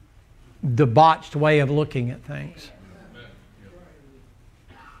debauched way of looking at things.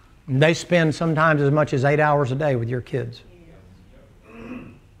 And they spend sometimes as much as 8 hours a day with your kids.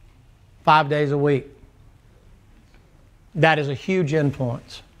 5 days a week. That is a huge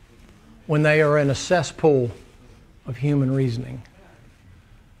influence when they are in a cesspool of human reasoning.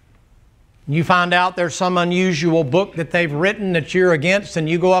 You find out there's some unusual book that they've written that you're against, and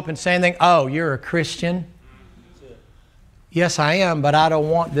you go up and say anything, oh, you're a Christian? Yes, I am, but I don't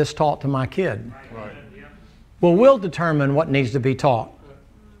want this taught to my kid. Right. Well, we'll determine what needs to be taught.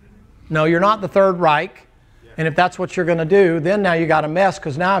 No, you're not the Third Reich, and if that's what you're going to do, then now you got a mess,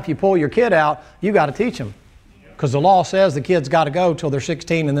 because now if you pull your kid out, you got to teach them. Because the law says the kids got to go till they're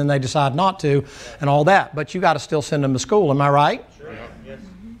 16 and then they decide not to and all that. But you got to still send them to school. Am I right? Sure. Yes.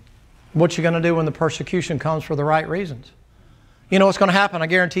 What you going to do when the persecution comes for the right reasons? You know what's going to happen? I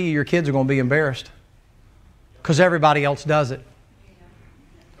guarantee you your kids are going to be embarrassed. Because everybody else does it.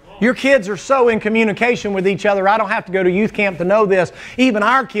 Your kids are so in communication with each other. I don't have to go to youth camp to know this. Even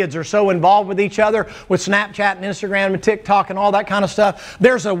our kids are so involved with each other with Snapchat and Instagram and TikTok and all that kind of stuff.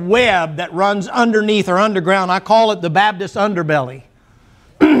 There's a web that runs underneath or underground. I call it the Baptist underbelly.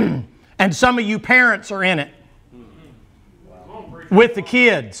 And some of you parents are in it with the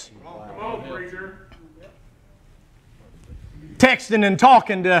kids. Texting and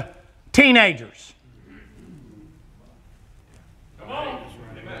talking to teenagers.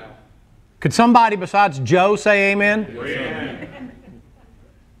 Could somebody besides Joe say amen? Amen.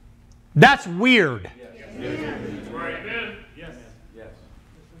 That's weird. Yes.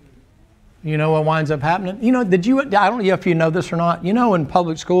 You know what winds up happening? You know, I don't know if you know this or not. You know, in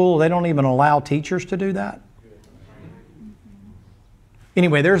public school, they don't even allow teachers to do that.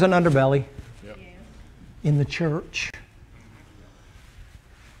 Anyway, there's an underbelly in the church.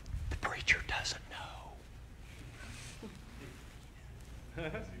 preacher doesn't know.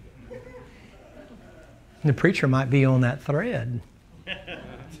 The preacher might be on that thread.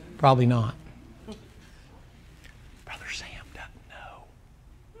 Probably not. Brother Sam doesn't know.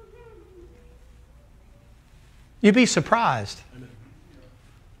 You'd be surprised.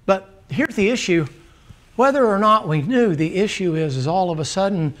 But here's the issue. Whether or not we knew, the issue is all of a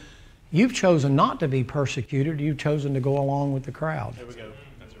sudden you've chosen not to be persecuted. You've chosen to go along with the crowd. There we go.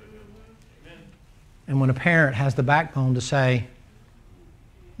 That's right. And when a parent has the backbone to say,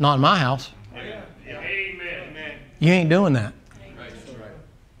 not in my house, Amen. you ain't doing that.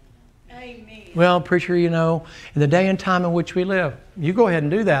 Amen. Well, preacher, you know, in the day and time in which we live, you go ahead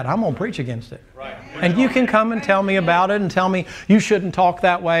and do that. I'm going to preach against it. Right. And you can come and tell me about it and tell me you shouldn't talk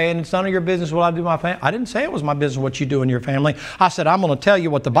that way and it's none of your business what I do in my family. I didn't say it was my business what you do in your family. I said, I'm going to tell you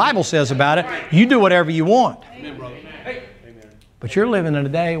what the Bible says about it. You do whatever you want. Amen, brother. Hey. Amen. But you're living in a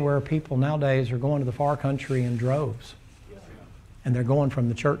day where people nowadays are going to the far country in droves. And they're going from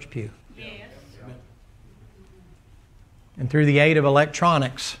the church pew. Yes. And through the aid of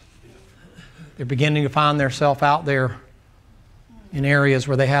electronics, they're beginning to find themselves out there in areas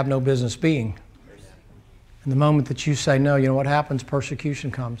where they have no business being. And the moment that you say no, you know what happens? Persecution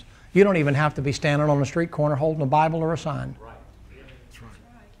comes. You don't even have to be standing on a street corner holding a Bible or a sign.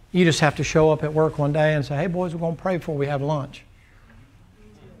 You just have to show up at work one day and say, hey boys, we're going to pray before we have lunch.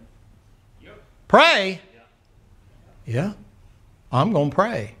 Pray? Yeah, I'm going to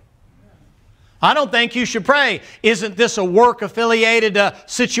pray. I don't think you should pray. Isn't this a work-affiliated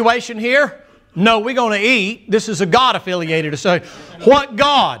situation here? No, we're going to eat. This is a God-affiliated. So, what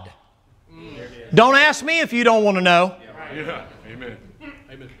God? Don't ask me if you don't want to know. Yeah. Amen.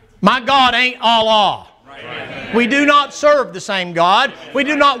 My God ain't Allah. We do not serve the same God. We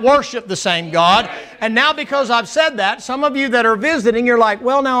do not worship the same God. And now because I've said that, some of you that are visiting, you're like,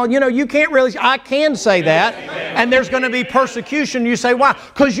 well, now, you know, you can't really, I can say that. And there's going to be persecution. You say, why?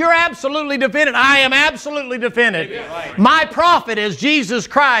 Because you're absolutely defended. I am absolutely defended. My prophet is Jesus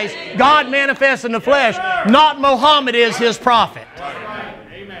Christ, God manifest in the flesh. Not Muhammad is his prophet.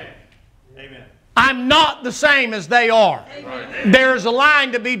 I'm not the same as they are. There's a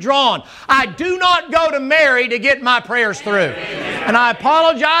line to be drawn. I do not go to Mary to get my prayers through. And I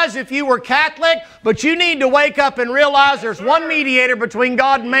apologize if you were Catholic, but you need to wake up and realize there's one mediator between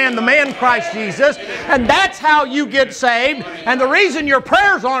God and man, the man Christ Jesus, and that's how you get saved. And the reason your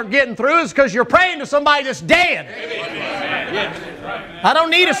prayers aren't getting through is because you're praying to somebody that's dead. I don't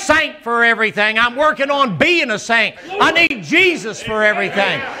need a saint for everything. I'm working on being a saint. I need Jesus for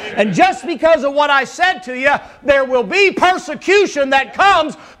everything. And just because of what I said to you, there will be persecution that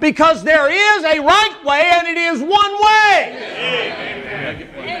comes because there is a right way and it is one way.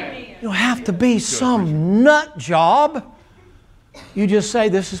 Amen. You don't have to be some nut job. You just say,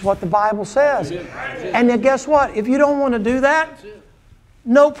 this is what the Bible says. And then guess what? If you don't want to do that,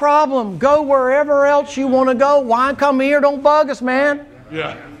 no problem. Go wherever else you want to go. Why come here? Don't bug us, man.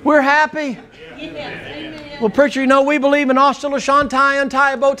 Yeah. We're happy. Amen. Well, preacher, you know we believe in Ostala Shantai,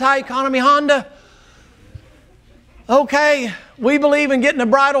 Antai, Botai, Economy, Honda. Okay, we believe in getting a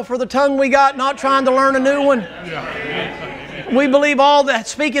bridle for the tongue we got, not trying to learn a new one. We believe all that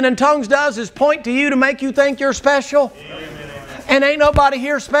speaking in tongues does is point to you to make you think you're special. And ain't nobody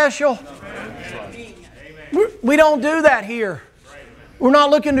here special. We don't do that here. We're not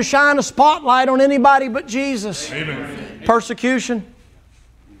looking to shine a spotlight on anybody but Jesus. Amen. Persecution.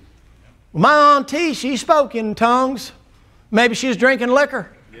 My auntie, she spoke in tongues. Maybe she was drinking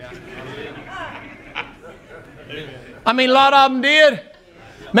liquor. I mean, a lot of them did.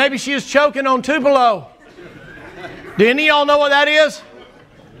 Maybe she was choking on Tupelo. Do any of y'all know what that is?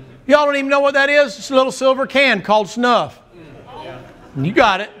 Y'all don't even know what that is? It's a little silver can called snuff. You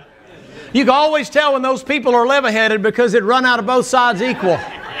got it. You can always tell when those people are level-headed because it run out of both sides equal.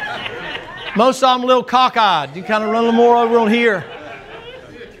 Most of them a little cockeyed. You kind of run a little more over on here.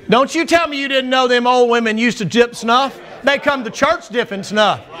 Don't you tell me you didn't know them old women used to dip snuff. They come to church dipping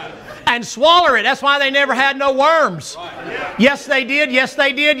snuff. And swallow it. That's why they never had no worms. Yes, they did. Yes,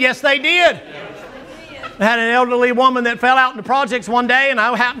 they did. Yes, they did. I had an elderly woman that fell out in the projects one day, and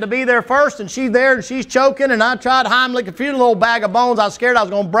I happened to be there first, and she's there, and she's choking, and I tried Heimlich a few little bag of bones. I was scared I was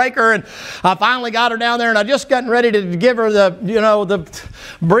going to break her, and I finally got her down there, and I just gotten ready to give her the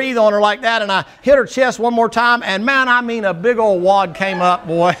breathe on her like that, and I hit her chest one more time, and man, I mean, a big old wad came up,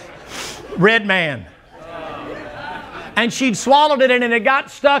 boy. Red man. And she'd swallowed it and it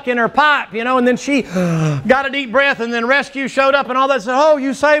got stuck in her pipe, and then she got a deep breath and then rescue showed up and all that. Said, oh,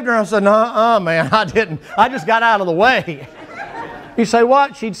 you saved her. I said, no, man, I didn't. I just got out of the way. You say,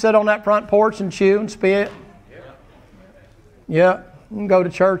 what? She'd sit on that front porch and chew and spit. Yeah. You can go to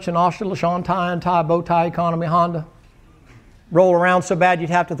church in Oshkosh, tie and tie, bow tie, economy Honda. Roll around so bad you'd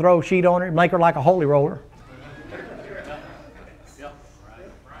have to throw a sheet on her, make her like a holy roller.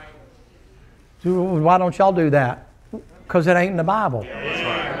 Why don't y'all do that? Because it ain't in the Bible.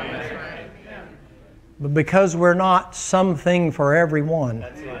 But because we're not something for everyone,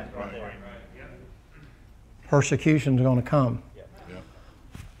 persecution's going to come.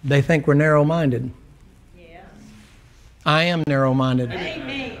 They think we're narrow-minded. I am narrow-minded.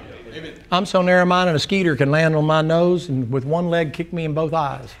 Amen. I'm so narrow-minded a skeeter can land on my nose and with one leg kick me in both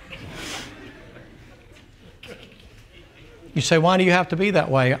eyes. You say, why do you have to be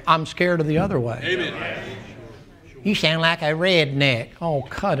that way? I'm scared of the other way. Amen. You sound like a redneck. Oh,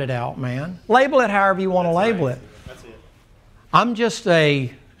 cut it out, man. Label it however you want to label it. I'm just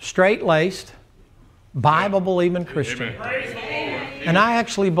a straight-laced, Bible-believing Christian. And I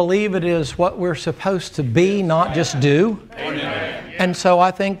actually believe it is what we're supposed to be, not just do. And so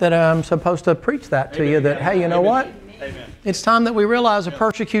I think that I'm supposed to preach that to you, that, hey, you know what? It's time that we realize a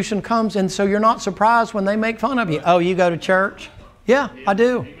persecution comes, and so you're not surprised when they make fun of you. Oh, you go to church? Yeah, I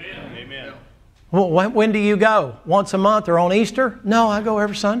do. Well, when do you go? Once a month or on Easter? No, I go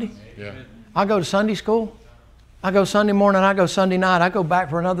every Sunday. I go to Sunday school. I go Sunday morning, I go Sunday night. I go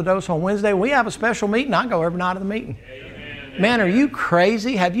back for another dose on Wednesday. We have a special meeting. I go every night of the meeting. Man, are you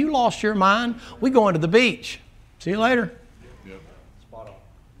crazy? Have you lost your mind? We going to the beach. See you later.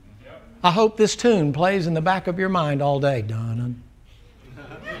 I hope this tune plays in the back of your mind all day. Dun-dun,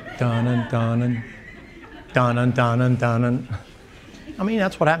 dun-dun, dun-dun, dun-dun, dun-dun, dun-dun. I mean,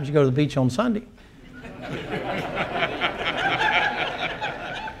 that's what happens. You go to the beach on Sunday.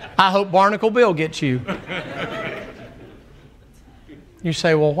 I hope Barnacle Bill gets you. You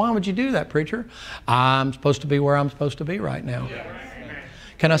say, well, why would you do that, preacher? I'm supposed to be where I'm supposed to be right now.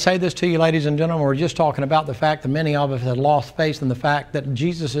 Can I say this to you, ladies and gentlemen? We're just talking about the fact that many of us have lost faith in the fact that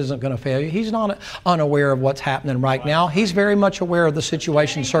Jesus isn't going to fail you. He's not unaware of what's happening right now. He's very much aware of the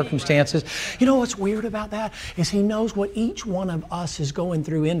situation, circumstances. You know what's weird about that? Is He knows what each one of us is going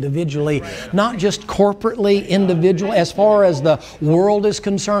through individually, not just corporately, individual, as far as the world is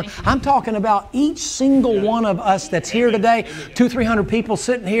concerned. I'm talking about each single one of us that's here today, 200-300 people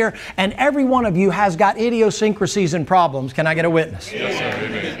sitting here, and every one of you has got idiosyncrasies and problems. Can I get a witness? Yes, sir.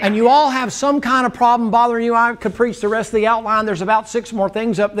 And you all have some kind of problem bothering you. I could preach the rest of the outline. There's about 6 more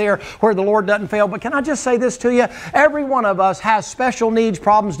things up there where the Lord doesn't fail. But can I just say this to you? Every one of us has special needs,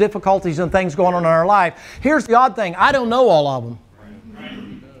 problems, difficulties, and things going on in our life. Here's the odd thing. I don't know all of them.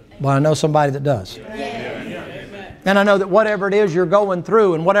 But I know somebody that does. And I know that whatever it is you're going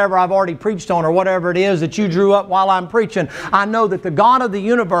through and whatever I've already preached on or whatever it is that you drew up while I'm preaching, I know that the God of the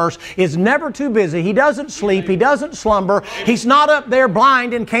universe is never too busy. He doesn't sleep. He doesn't slumber. He's not up there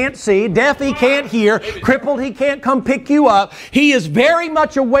blind and can't see, deaf He can't hear, crippled He can't come pick you up. He is very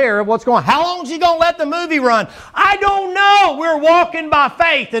much aware of what's going on. How long is He going to let the movie run? I don't know. We're walking by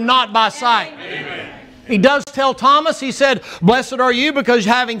faith and not by sight. Amen. He does tell Thomas, He said, blessed are you because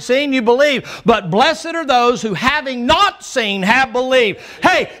having seen you believe. But blessed are those who having not seen have believed.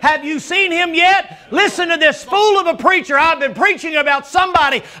 Hey, have you seen Him yet? Listen to this fool of a preacher. I've been preaching about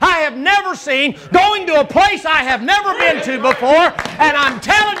somebody I have never seen, going to a place I have never been to before. And I'm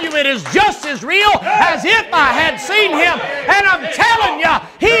telling you, it is just as real as if I had seen Him. And I'm telling you,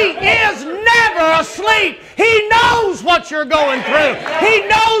 He is never asleep. He knows what you're going through. He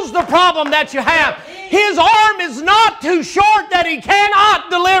knows the problem that you have. His arm is not too short that He cannot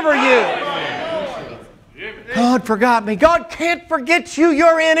deliver you. God forgot me. God can't forget you.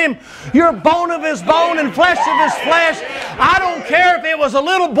 You're in Him. You're bone of His bone and flesh of His flesh. I don't care if it was a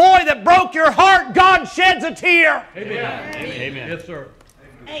little boy that broke your heart. God sheds a tear. Amen. Amen. Yes, sir.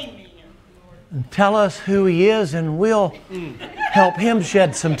 Amen. And tell us who He is and we'll help Him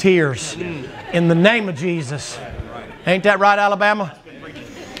shed some tears in the name of Jesus. Ain't that right, Alabama?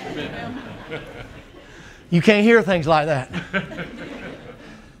 You can't hear things like that.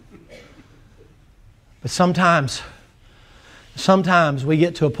 But sometimes we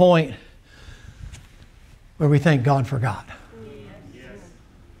get to a point where we think God forgot.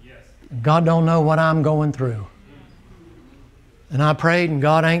 God don't know what I'm going through. And I prayed and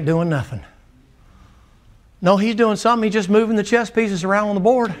God ain't doing nothing. No, He's doing something. He's just moving the chess pieces around on the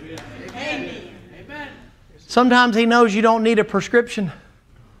board. Sometimes He knows you don't need a prescription.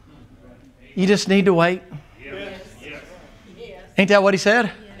 You just need to wait. Ain't that what He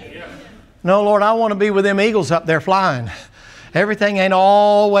said? No, Lord, I want to be with them eagles up there flying. Everything ain't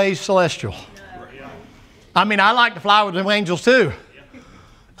always celestial. I mean, I like to fly with them angels too.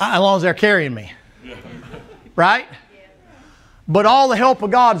 As long as they're carrying me. Right? But all the help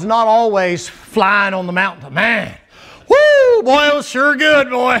of God is not always flying on the mountain. Man, Woo! Boy, it was sure good,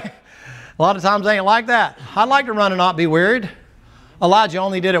 boy. A lot of times they ain't like that. I'd like to run and not be wearied. Elijah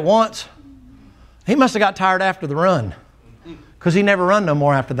only did it once. He must have got tired after the run, because he never run no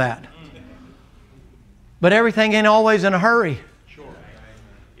more after that. But everything ain't always in a hurry.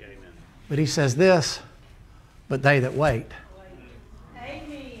 But he says this, but they that wait,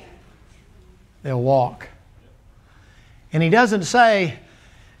 Amen. they'll walk. And he doesn't say,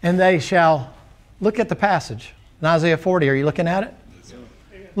 and they shall, look at the passage in Isaiah 40. Are you looking at it?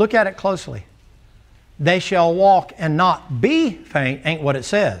 Look at it closely. They shall walk and not be faint, ain't what it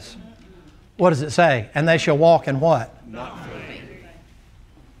says. What does it say? And they shall walk and what? Not faint.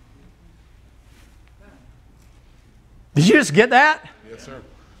 Did you just get that? Yes, sir.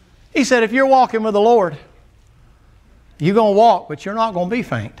 He said, if you're walking with the Lord, you're going to walk, but you're not going to be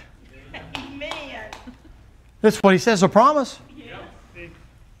faint. Amen. That's what he says, a promise.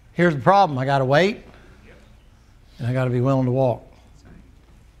 Here's the problem. I got to wait, and I got to be willing to walk.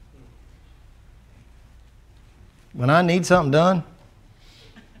 When I need something done,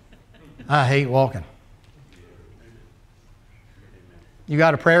 I hate walking. You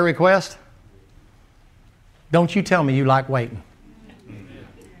got a prayer request? Don't you tell me you like waiting.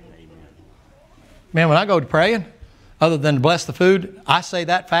 Man, when I go to praying, other than to bless the food, I say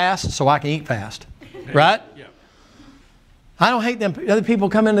that fast so I can eat fast. Right? Yeah. I don't hate them. Other people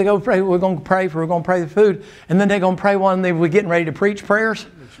come in to go pray. We're going to pray the food. And then they're going to pray while we're getting ready to preach prayers.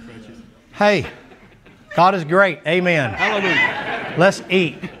 Hey, God is great. Amen. Hallelujah. Let's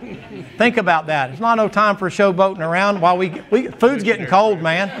eat. Think about that. It's not no time for showboating around while food's getting cold,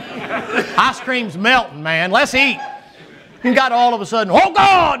 man. Ice cream's melting, man. Let's eat. You got all of a sudden, oh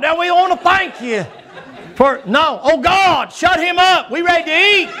God, now we want to thank you. Oh God, shut him up. We ready to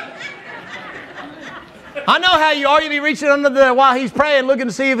eat. I know how you are. You be reaching under while he's praying, looking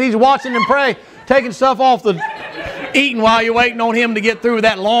to see if he's watching him pray, taking stuff off the eating while you're waiting on him to get through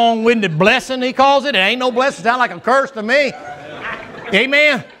that long-winded blessing, he calls it. It ain't no blessing. Sound like a curse to me.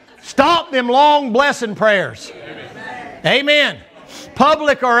 Amen. Stop them long blessing prayers. Amen.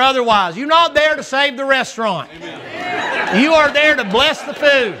 Public or otherwise. You're not there to save the restaurant. You are there to bless the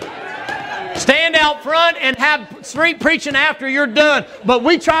food. Stand out front and have street preaching after you're done. But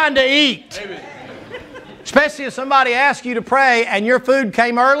we trying to eat. Especially if somebody asks you to pray and your food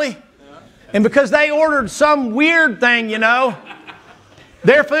came early. And because they ordered some weird thing, you know,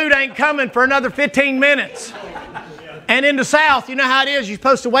 their food ain't coming for another 15 minutes. And in the South, you know how it is. You're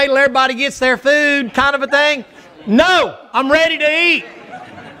supposed to wait till everybody gets their food, kind of a thing. No, I'm ready to eat.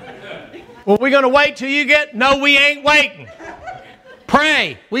 Well, we're going to wait till you get... No, we ain't waiting.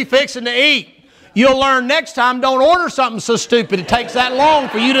 Pray. We fixing to eat. You'll learn next time, don't order something so stupid it takes that long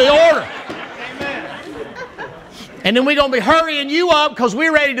for you to order. And then we're going to be hurrying you up because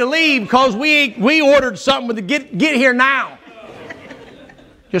we're ready to leave because we ordered something with get here now.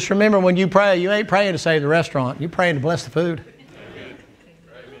 Just remember when you pray, you ain't praying to save the restaurant. You're praying to bless the food.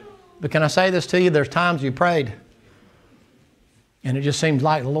 But can I say this to you? There's times you prayed and it just seems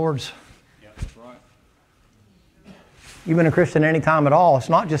like the Lord's... You've been a Christian any time at all. It's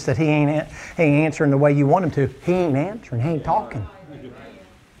not just that he ain't answering the way you want him to. He ain't answering. He ain't talking.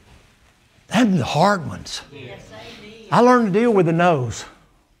 Them the hard ones. I learned to deal with the no's.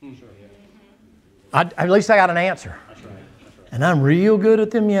 At least I got an answer. And I'm real good at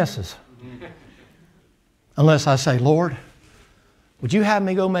them yeses. Unless I say, Lord, would you have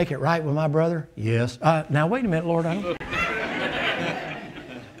me go make it right with my brother? Yes. Now, wait a minute, Lord.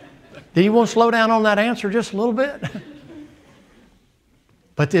 Do you want to slow down on that answer just a little bit?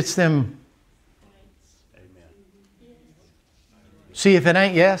 But it's them. See, if it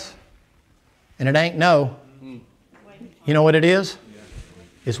ain't yes and it ain't no, you know what it is?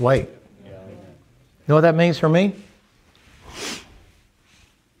 It's wait. You know what that means for me?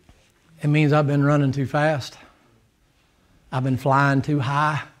 It means I've been running too fast. I've been flying too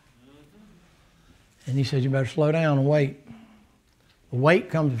high. And he said, you better slow down and wait. The wait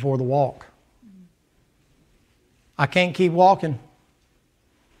comes before the walk. I can't keep walking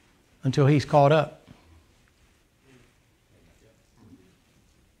until he's caught up.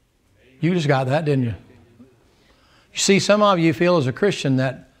 You just got that, didn't you? You see, some of you feel as a Christian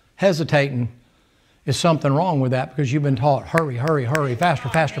that hesitating is something wrong with that because you've been taught, hurry, hurry, hurry, faster,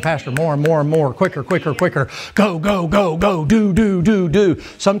 faster, faster, more and more and more, quicker, quicker, quicker, go, go, go, go, do, do, do, do.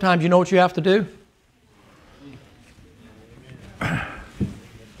 Sometimes you know what you have to do?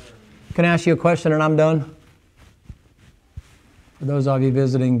 Can I ask you a question and I'm done? For those of you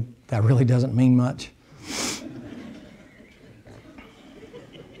visiting, that really doesn't mean much.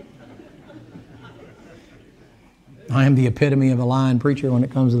 I am the epitome of a lying preacher when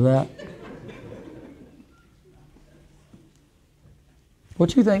it comes to that.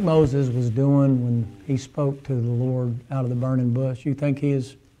 What you think Moses was doing when he spoke to the Lord out of the burning bush? You think he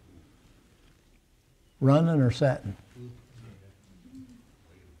is running or sitting?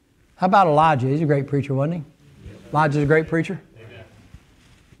 How about Elijah? He's a great preacher, wasn't he? Elijah's a great preacher.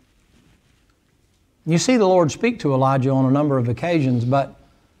 You see the Lord speak to Elijah on a number of occasions, but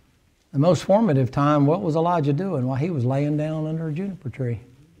the most formative time, what was Elijah doing? Well, he was laying down under a juniper tree.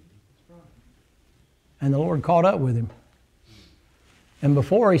 And the Lord caught up with him. And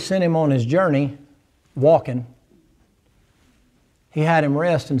before he sent him on his journey, walking, he had him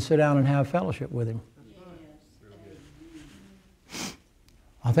rest and sit down and have fellowship with him.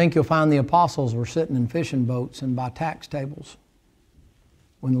 I think you'll find the apostles were sitting in fishing boats and by tax tables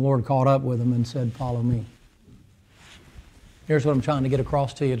when the Lord caught up with them and said, "Follow me." Here's what I'm trying to get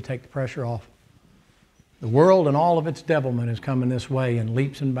across to you to take the pressure off. The world and all of its devilment is coming this way in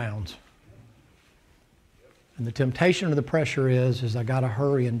leaps and bounds. And the temptation of the pressure is I got to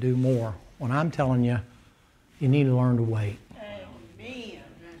hurry and do more. When I'm telling you, you need to learn to wait. Amen.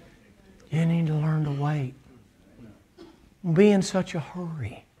 You need to learn to wait. Don't be in such a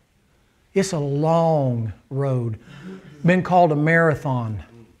hurry. It's a long road. Been called a marathon.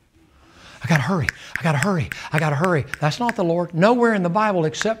 I got to hurry. I got to hurry. I got to hurry. That's not the Lord. Nowhere in the Bible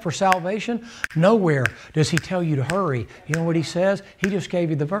except for salvation, nowhere does He tell you to hurry. You know what He says? He just gave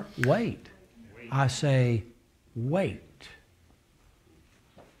you the verse. Wait. I say, wait.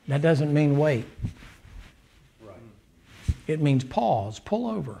 That doesn't mean wait. It means pause, pull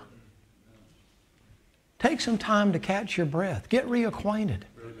over. Take some time to catch your breath. Get reacquainted.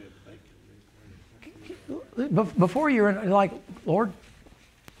 Before you're like, Lord,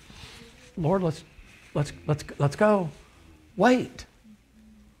 let's go. Wait.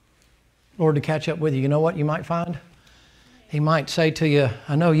 Lord to catch up with you. You know what you might find? He might say to you,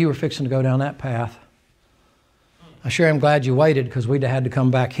 I know you were fixing to go down that path. I sure am glad you waited because we'd have had to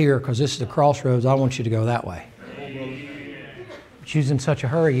come back here because this is the crossroads. I want you to go that way. But you're in such a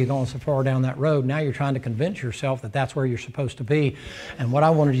hurry, you're going so far down that road. Now you're trying to convince yourself that that's where you're supposed to be. And what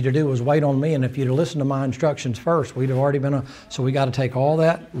I wanted you to do was wait on me. And if you'd have listened to my instructions first, we'd have already been so we got to take all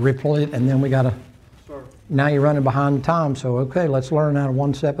that, ripple it, and then we got to. Now you're running behind time. So okay, let's learn how to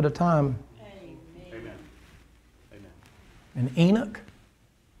one step at a time. Amen. And Enoch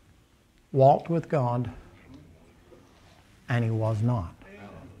walked with God, and he was not.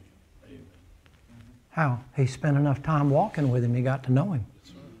 How? He spent enough time walking with him, he got to know him.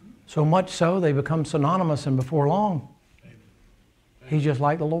 So much so, they become synonymous, and before long, he's just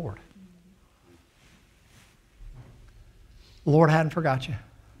like the Lord. The Lord hadn't forgot you.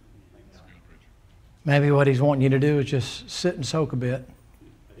 Maybe what He's wanting you to do is just sit and soak a bit.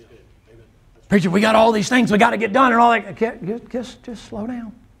 Preacher, we got all these things we got to get done and all that. Just slow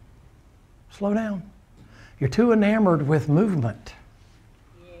down. Slow down. You're too enamored with movement.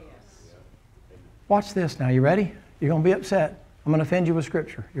 Watch this now. You ready? You're going to be upset. I'm going to offend you with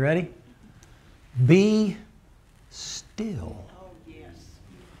Scripture. You ready? Be still. Oh, yes.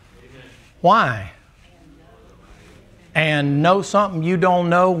 Why? And know something you don't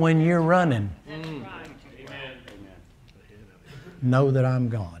know when you're running. That's right. Know that I'm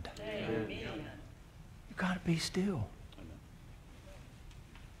God. Amen. You've got to be still.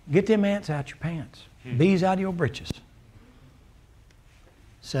 Get them ants out your pants. Bees out of your britches.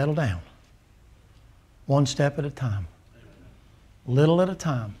 Settle down. One step at a time. Little at a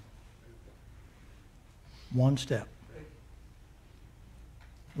time. One step.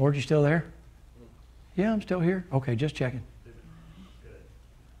 Lord, you still there? Yeah, I'm still here. Okay, just checking.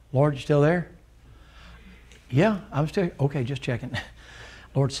 Lord, you still there? Yeah, I'm still here. Okay, just checking.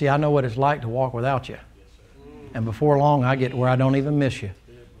 Lord, see, I know what it's like to walk without you. And before long, I get where I don't even miss you.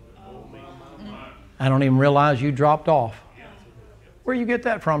 I don't even realize you dropped off. Where you get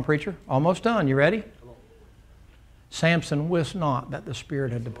that from, preacher? Almost done. You ready? Samson wist not that the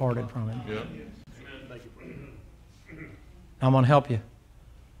Spirit had departed from him. Yeah. I'm going to help you.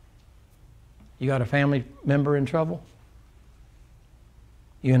 You got a family member in trouble?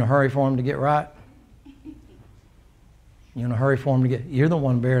 You in a hurry for him to get right? You in a hurry for him to get... You're the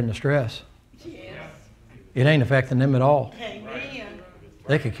one bearing the stress. Yes. It ain't affecting them at all. Amen.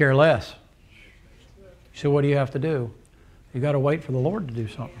 They could care less. So what do you have to do? You got to wait for the Lord to do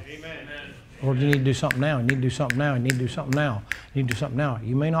something. Amen. Lord, you need to do something now. You need to do something now. You need to do something now. You need to do something now.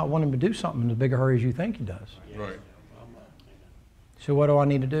 You may not want Him to do something in as big a hurry as you think He does. Right. So what do I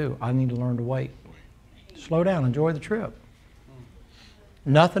need to do? I need to learn to wait. Slow down. Enjoy the trip.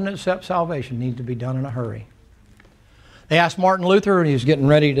 Nothing except salvation needs to be done in a hurry. They asked Martin Luther, and he was getting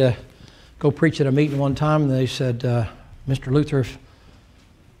ready to go preach at a meeting one time, and they said, Mr. Luther, if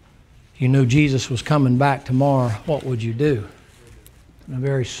you knew Jesus was coming back tomorrow, what would you do? in a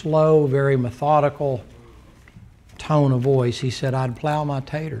very slow, very methodical tone of voice, he said, I'd plow my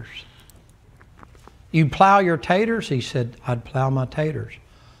taters. You'd plow your taters? He said, I'd plow my taters.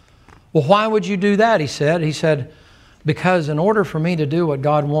 Well, why would you do that? He said, because in order for me to do what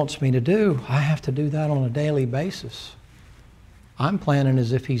God wants me to do, I have to do that on a daily basis. I'm planning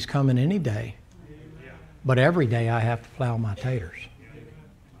as if He's coming any day. But every day I have to plow my taters.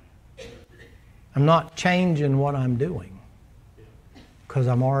 I'm not changing what I'm doing because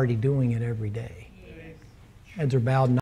I'm already doing it every day. Heads are bowed.